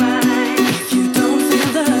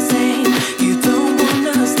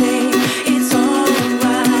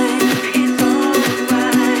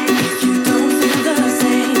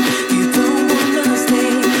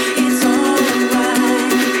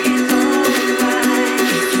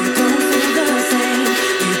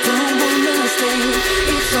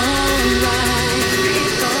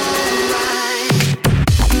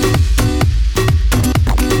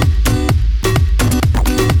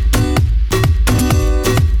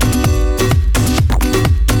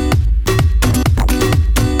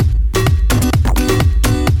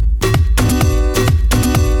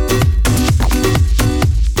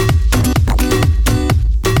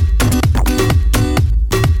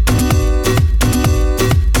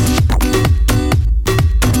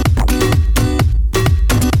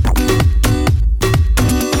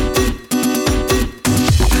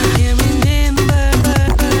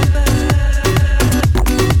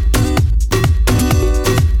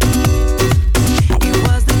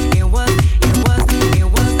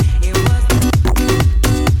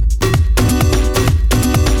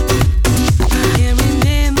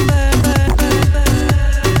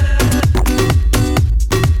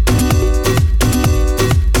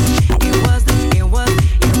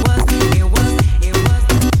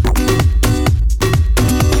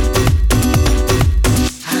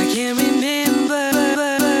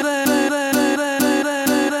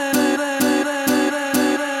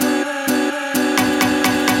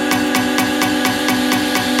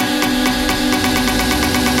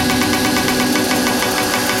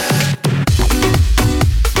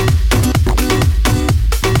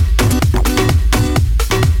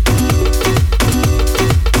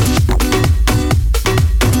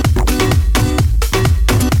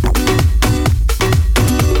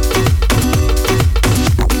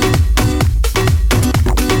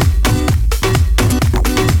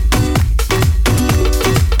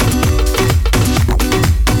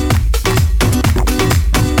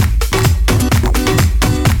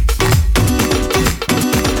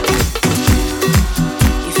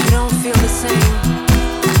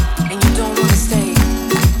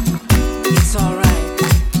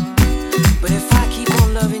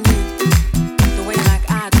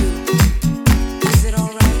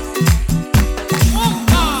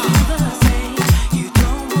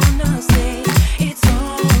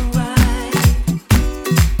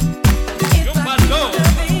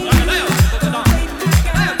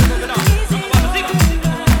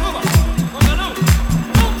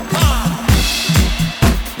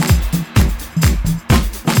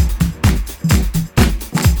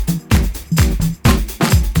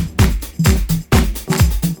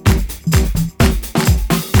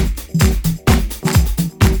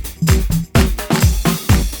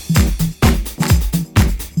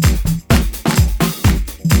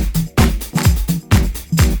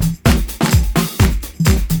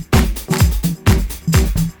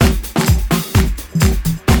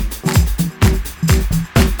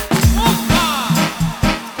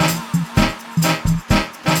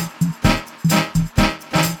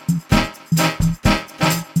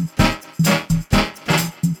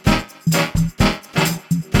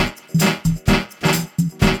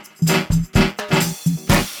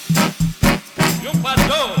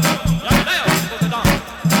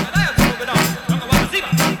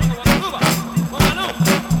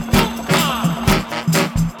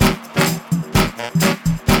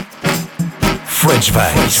 French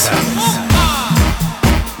Vibes.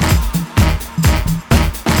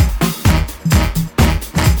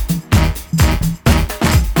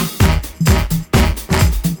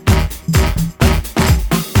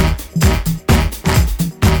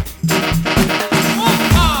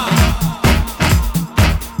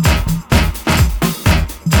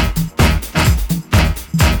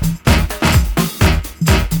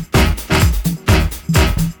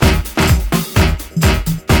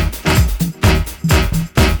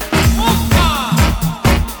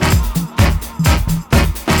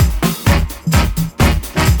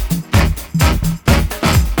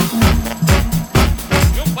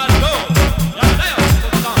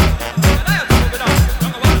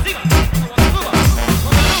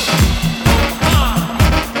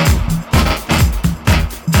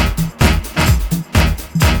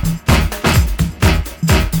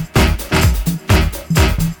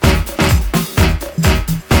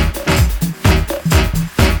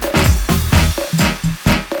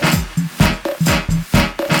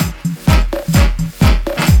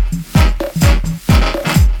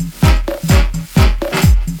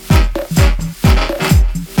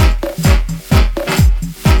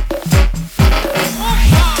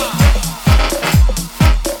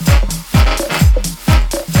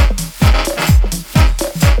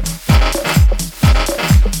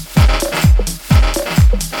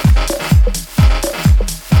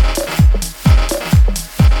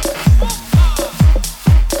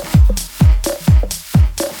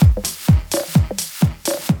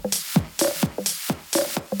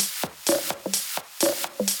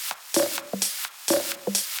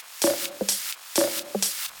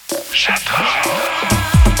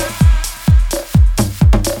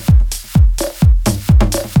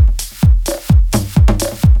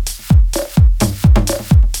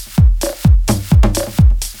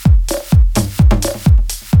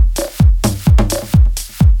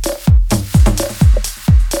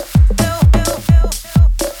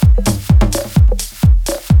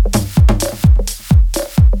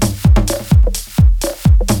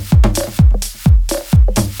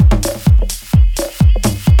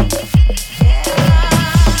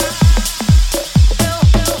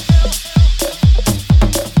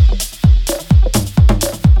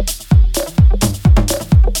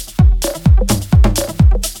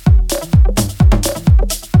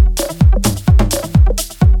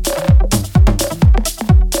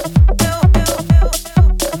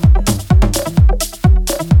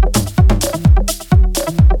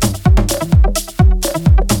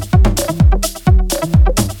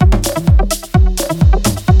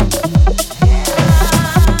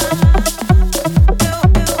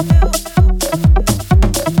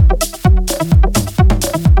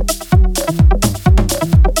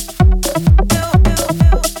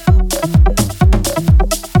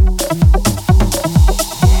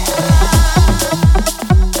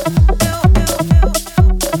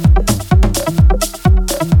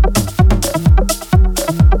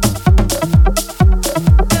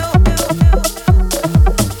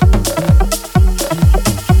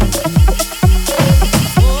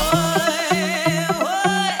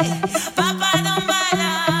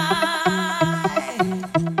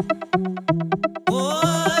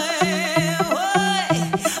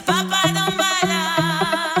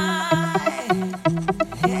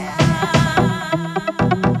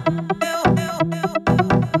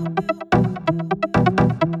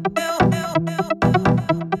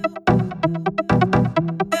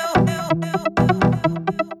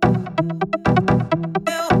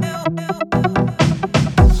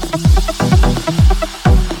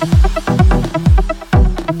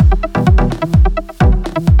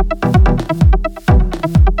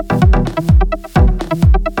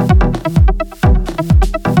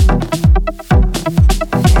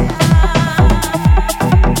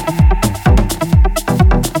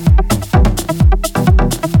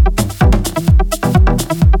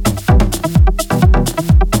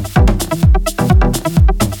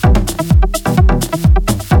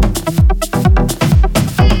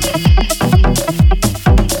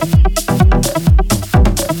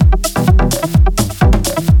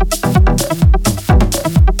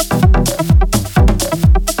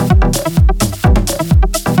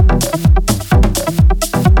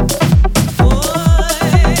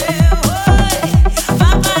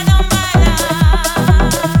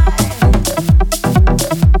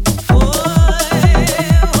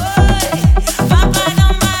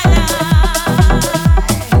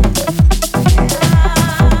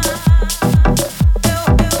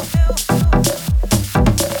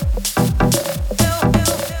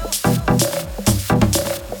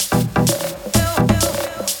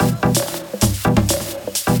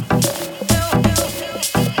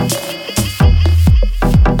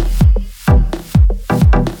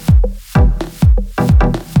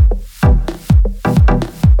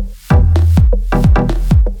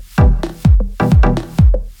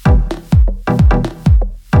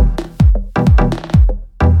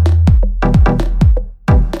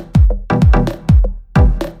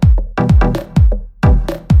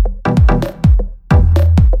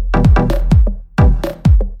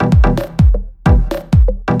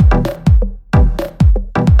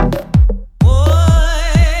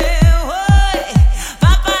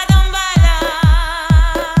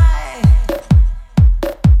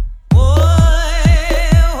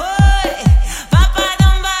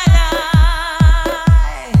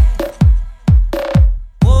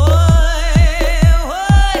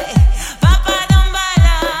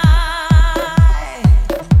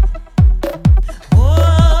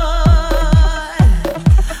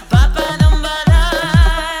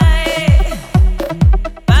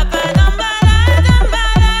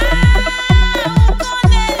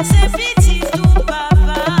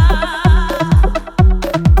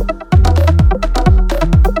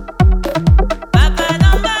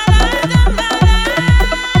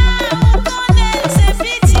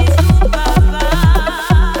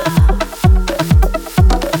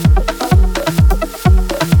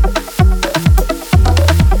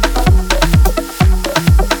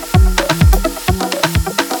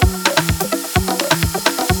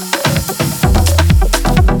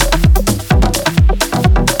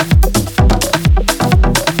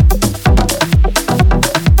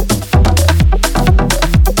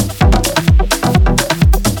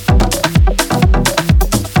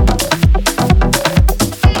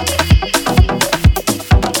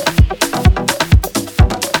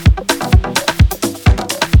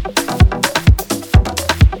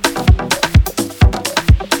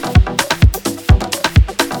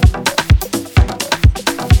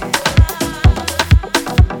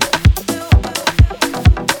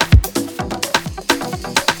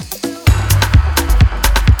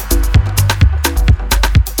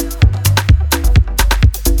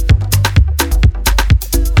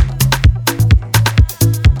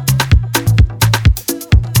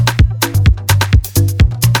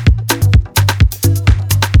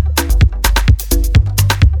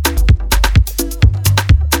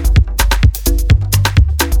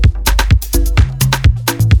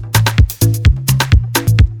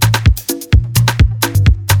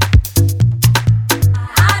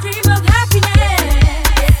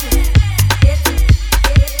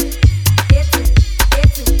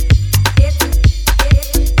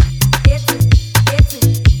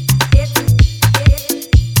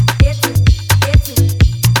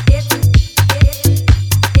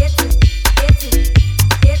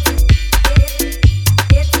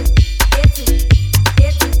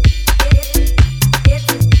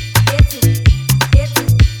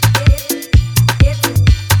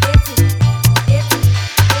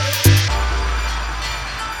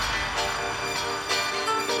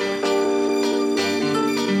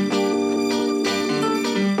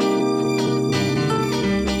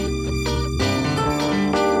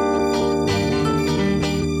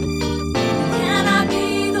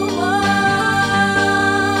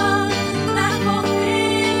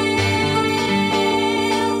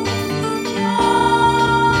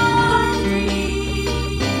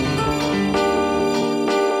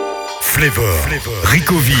 Flavor.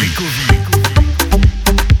 Rico V.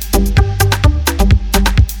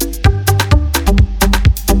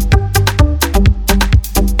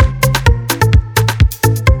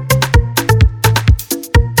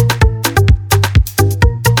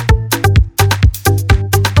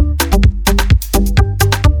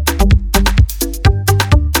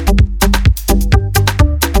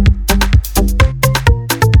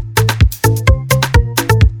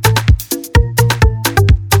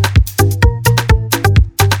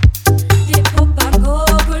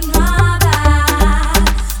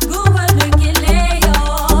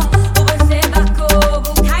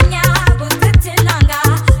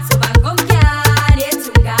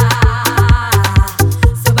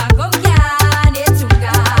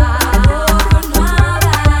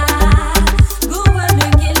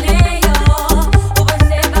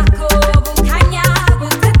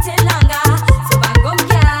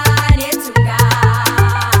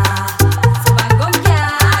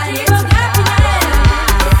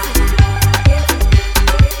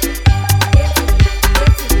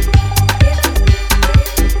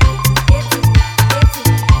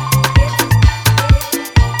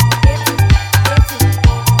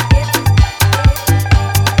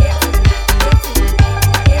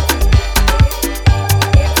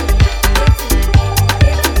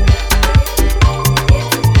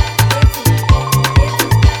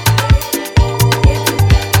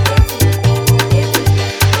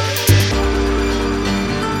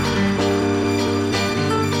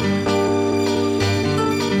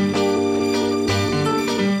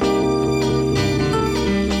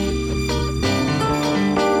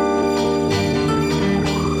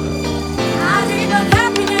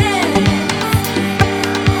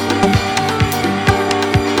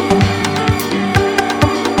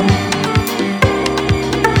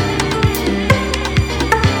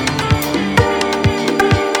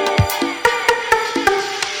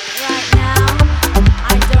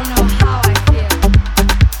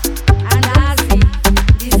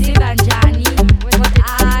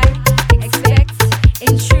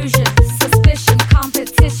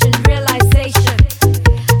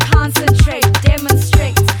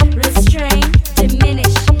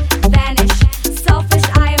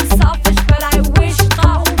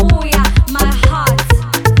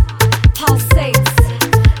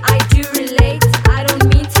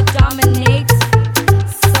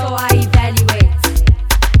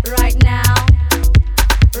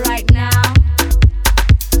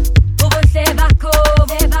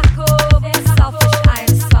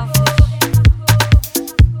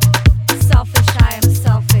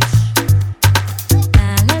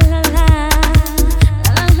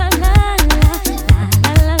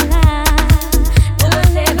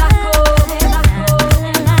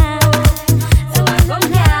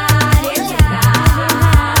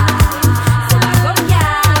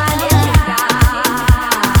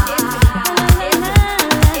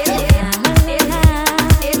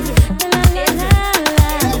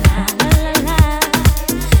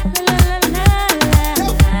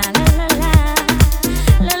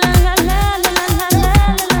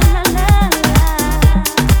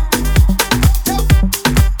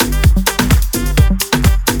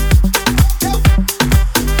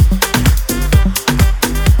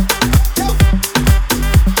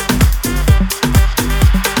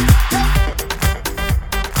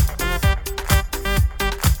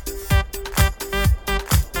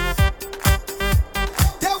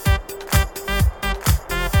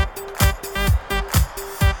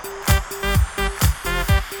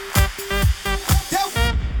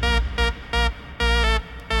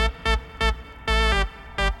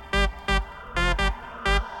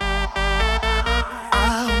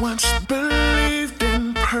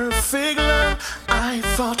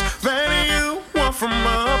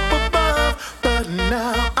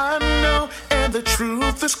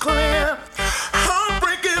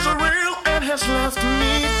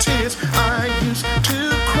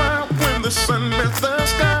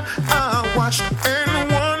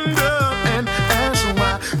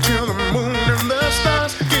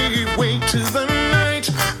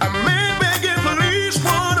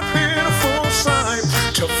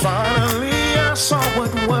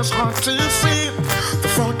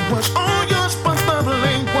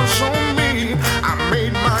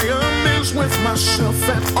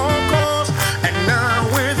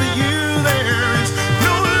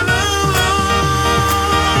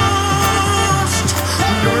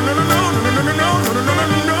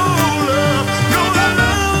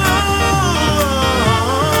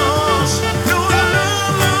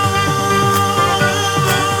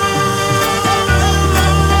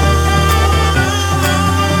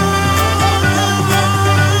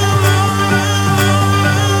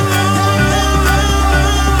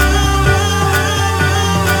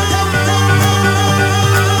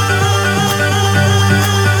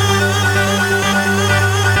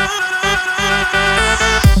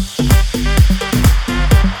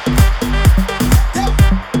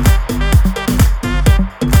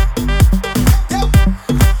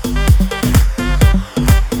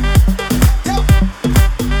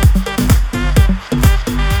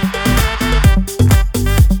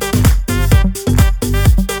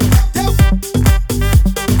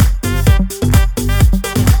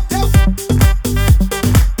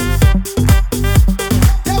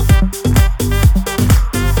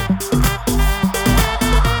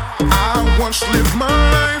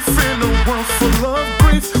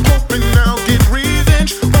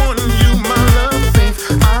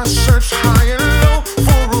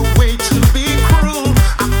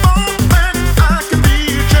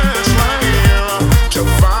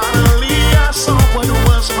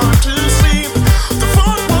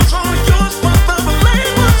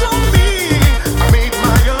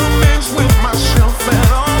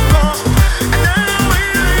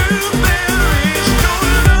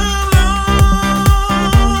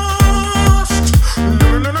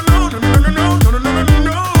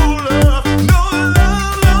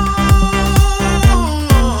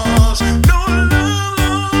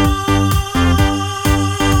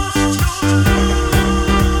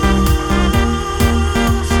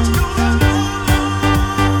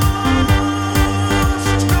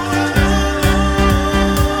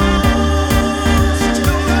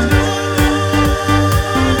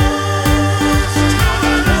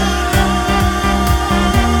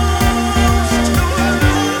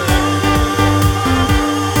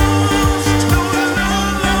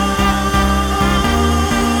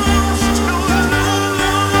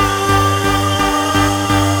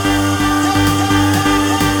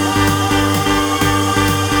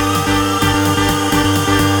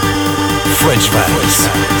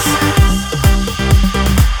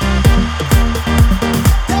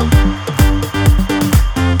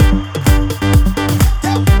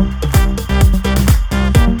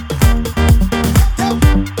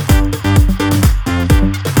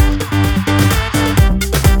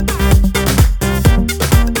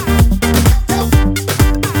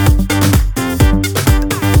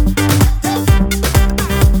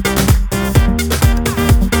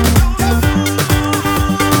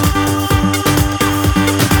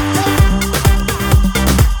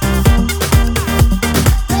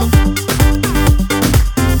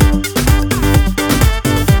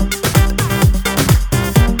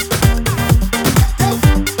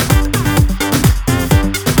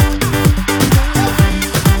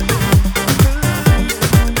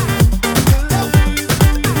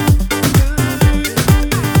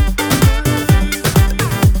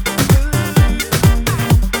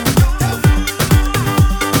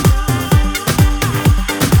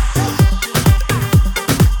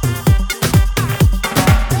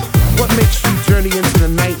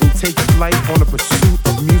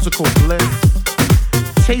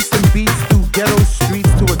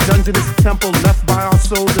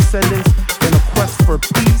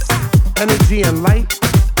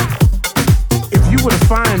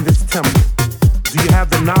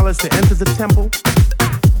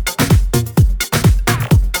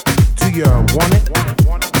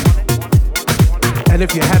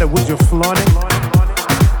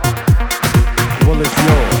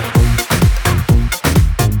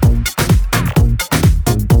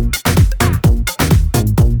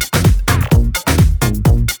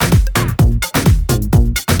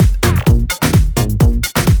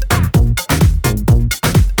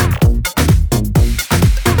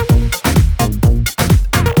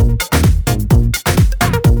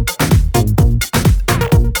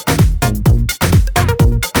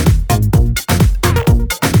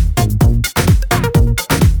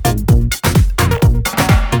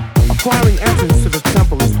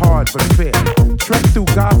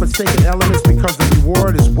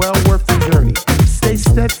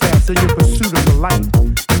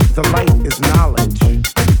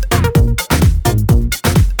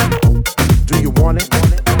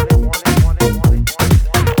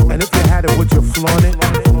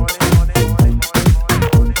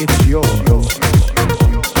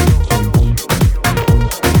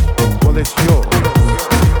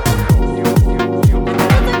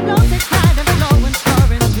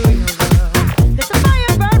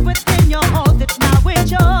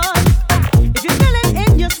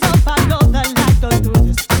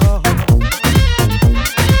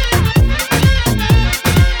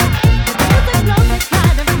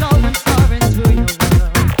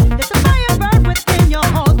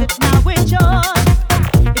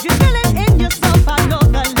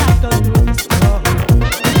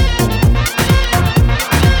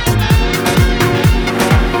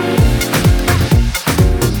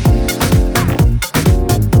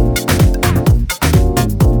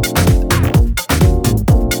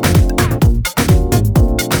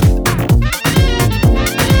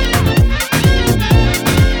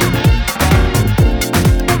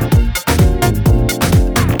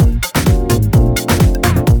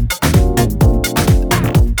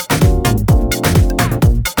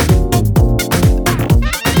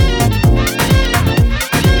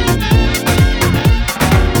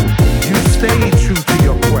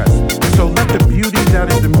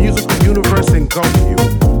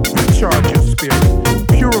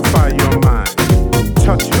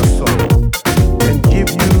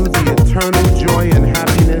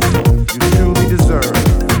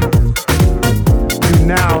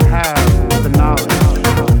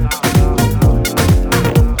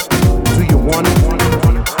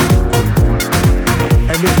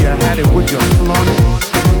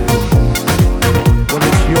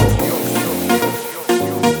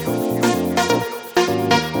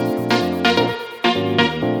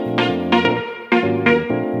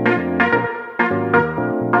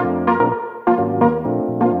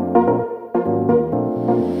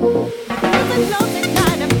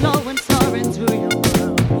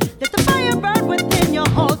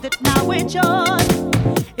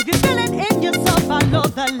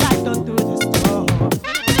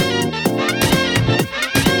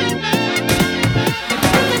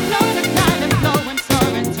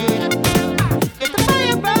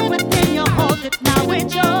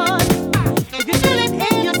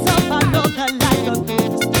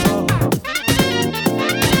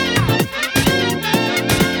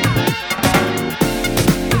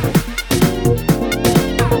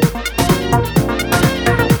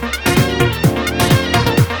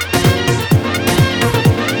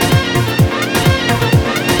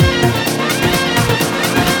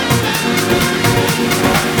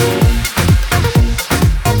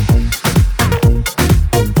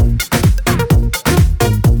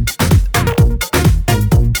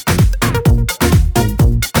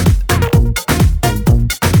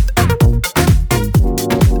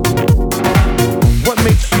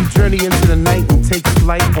 journey into the night and take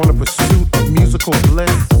flight on a pursuit of musical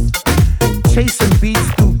bliss. Chasing beats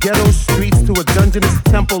through ghetto streets to a dungeonous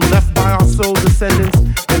temple left by our soul descendants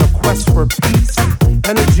in a quest for peace,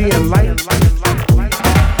 energy, and light.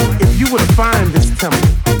 If you were to find this temple,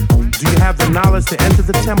 do you have the knowledge to enter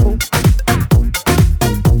the temple?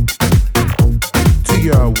 Do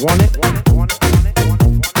you want it?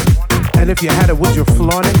 And if you had it, would you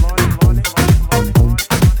flaunt it?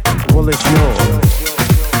 Well, it's yours.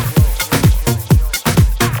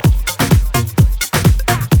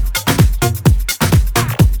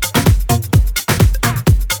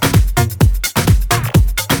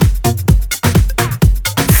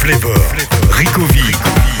 Flavor, Rico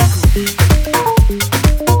V.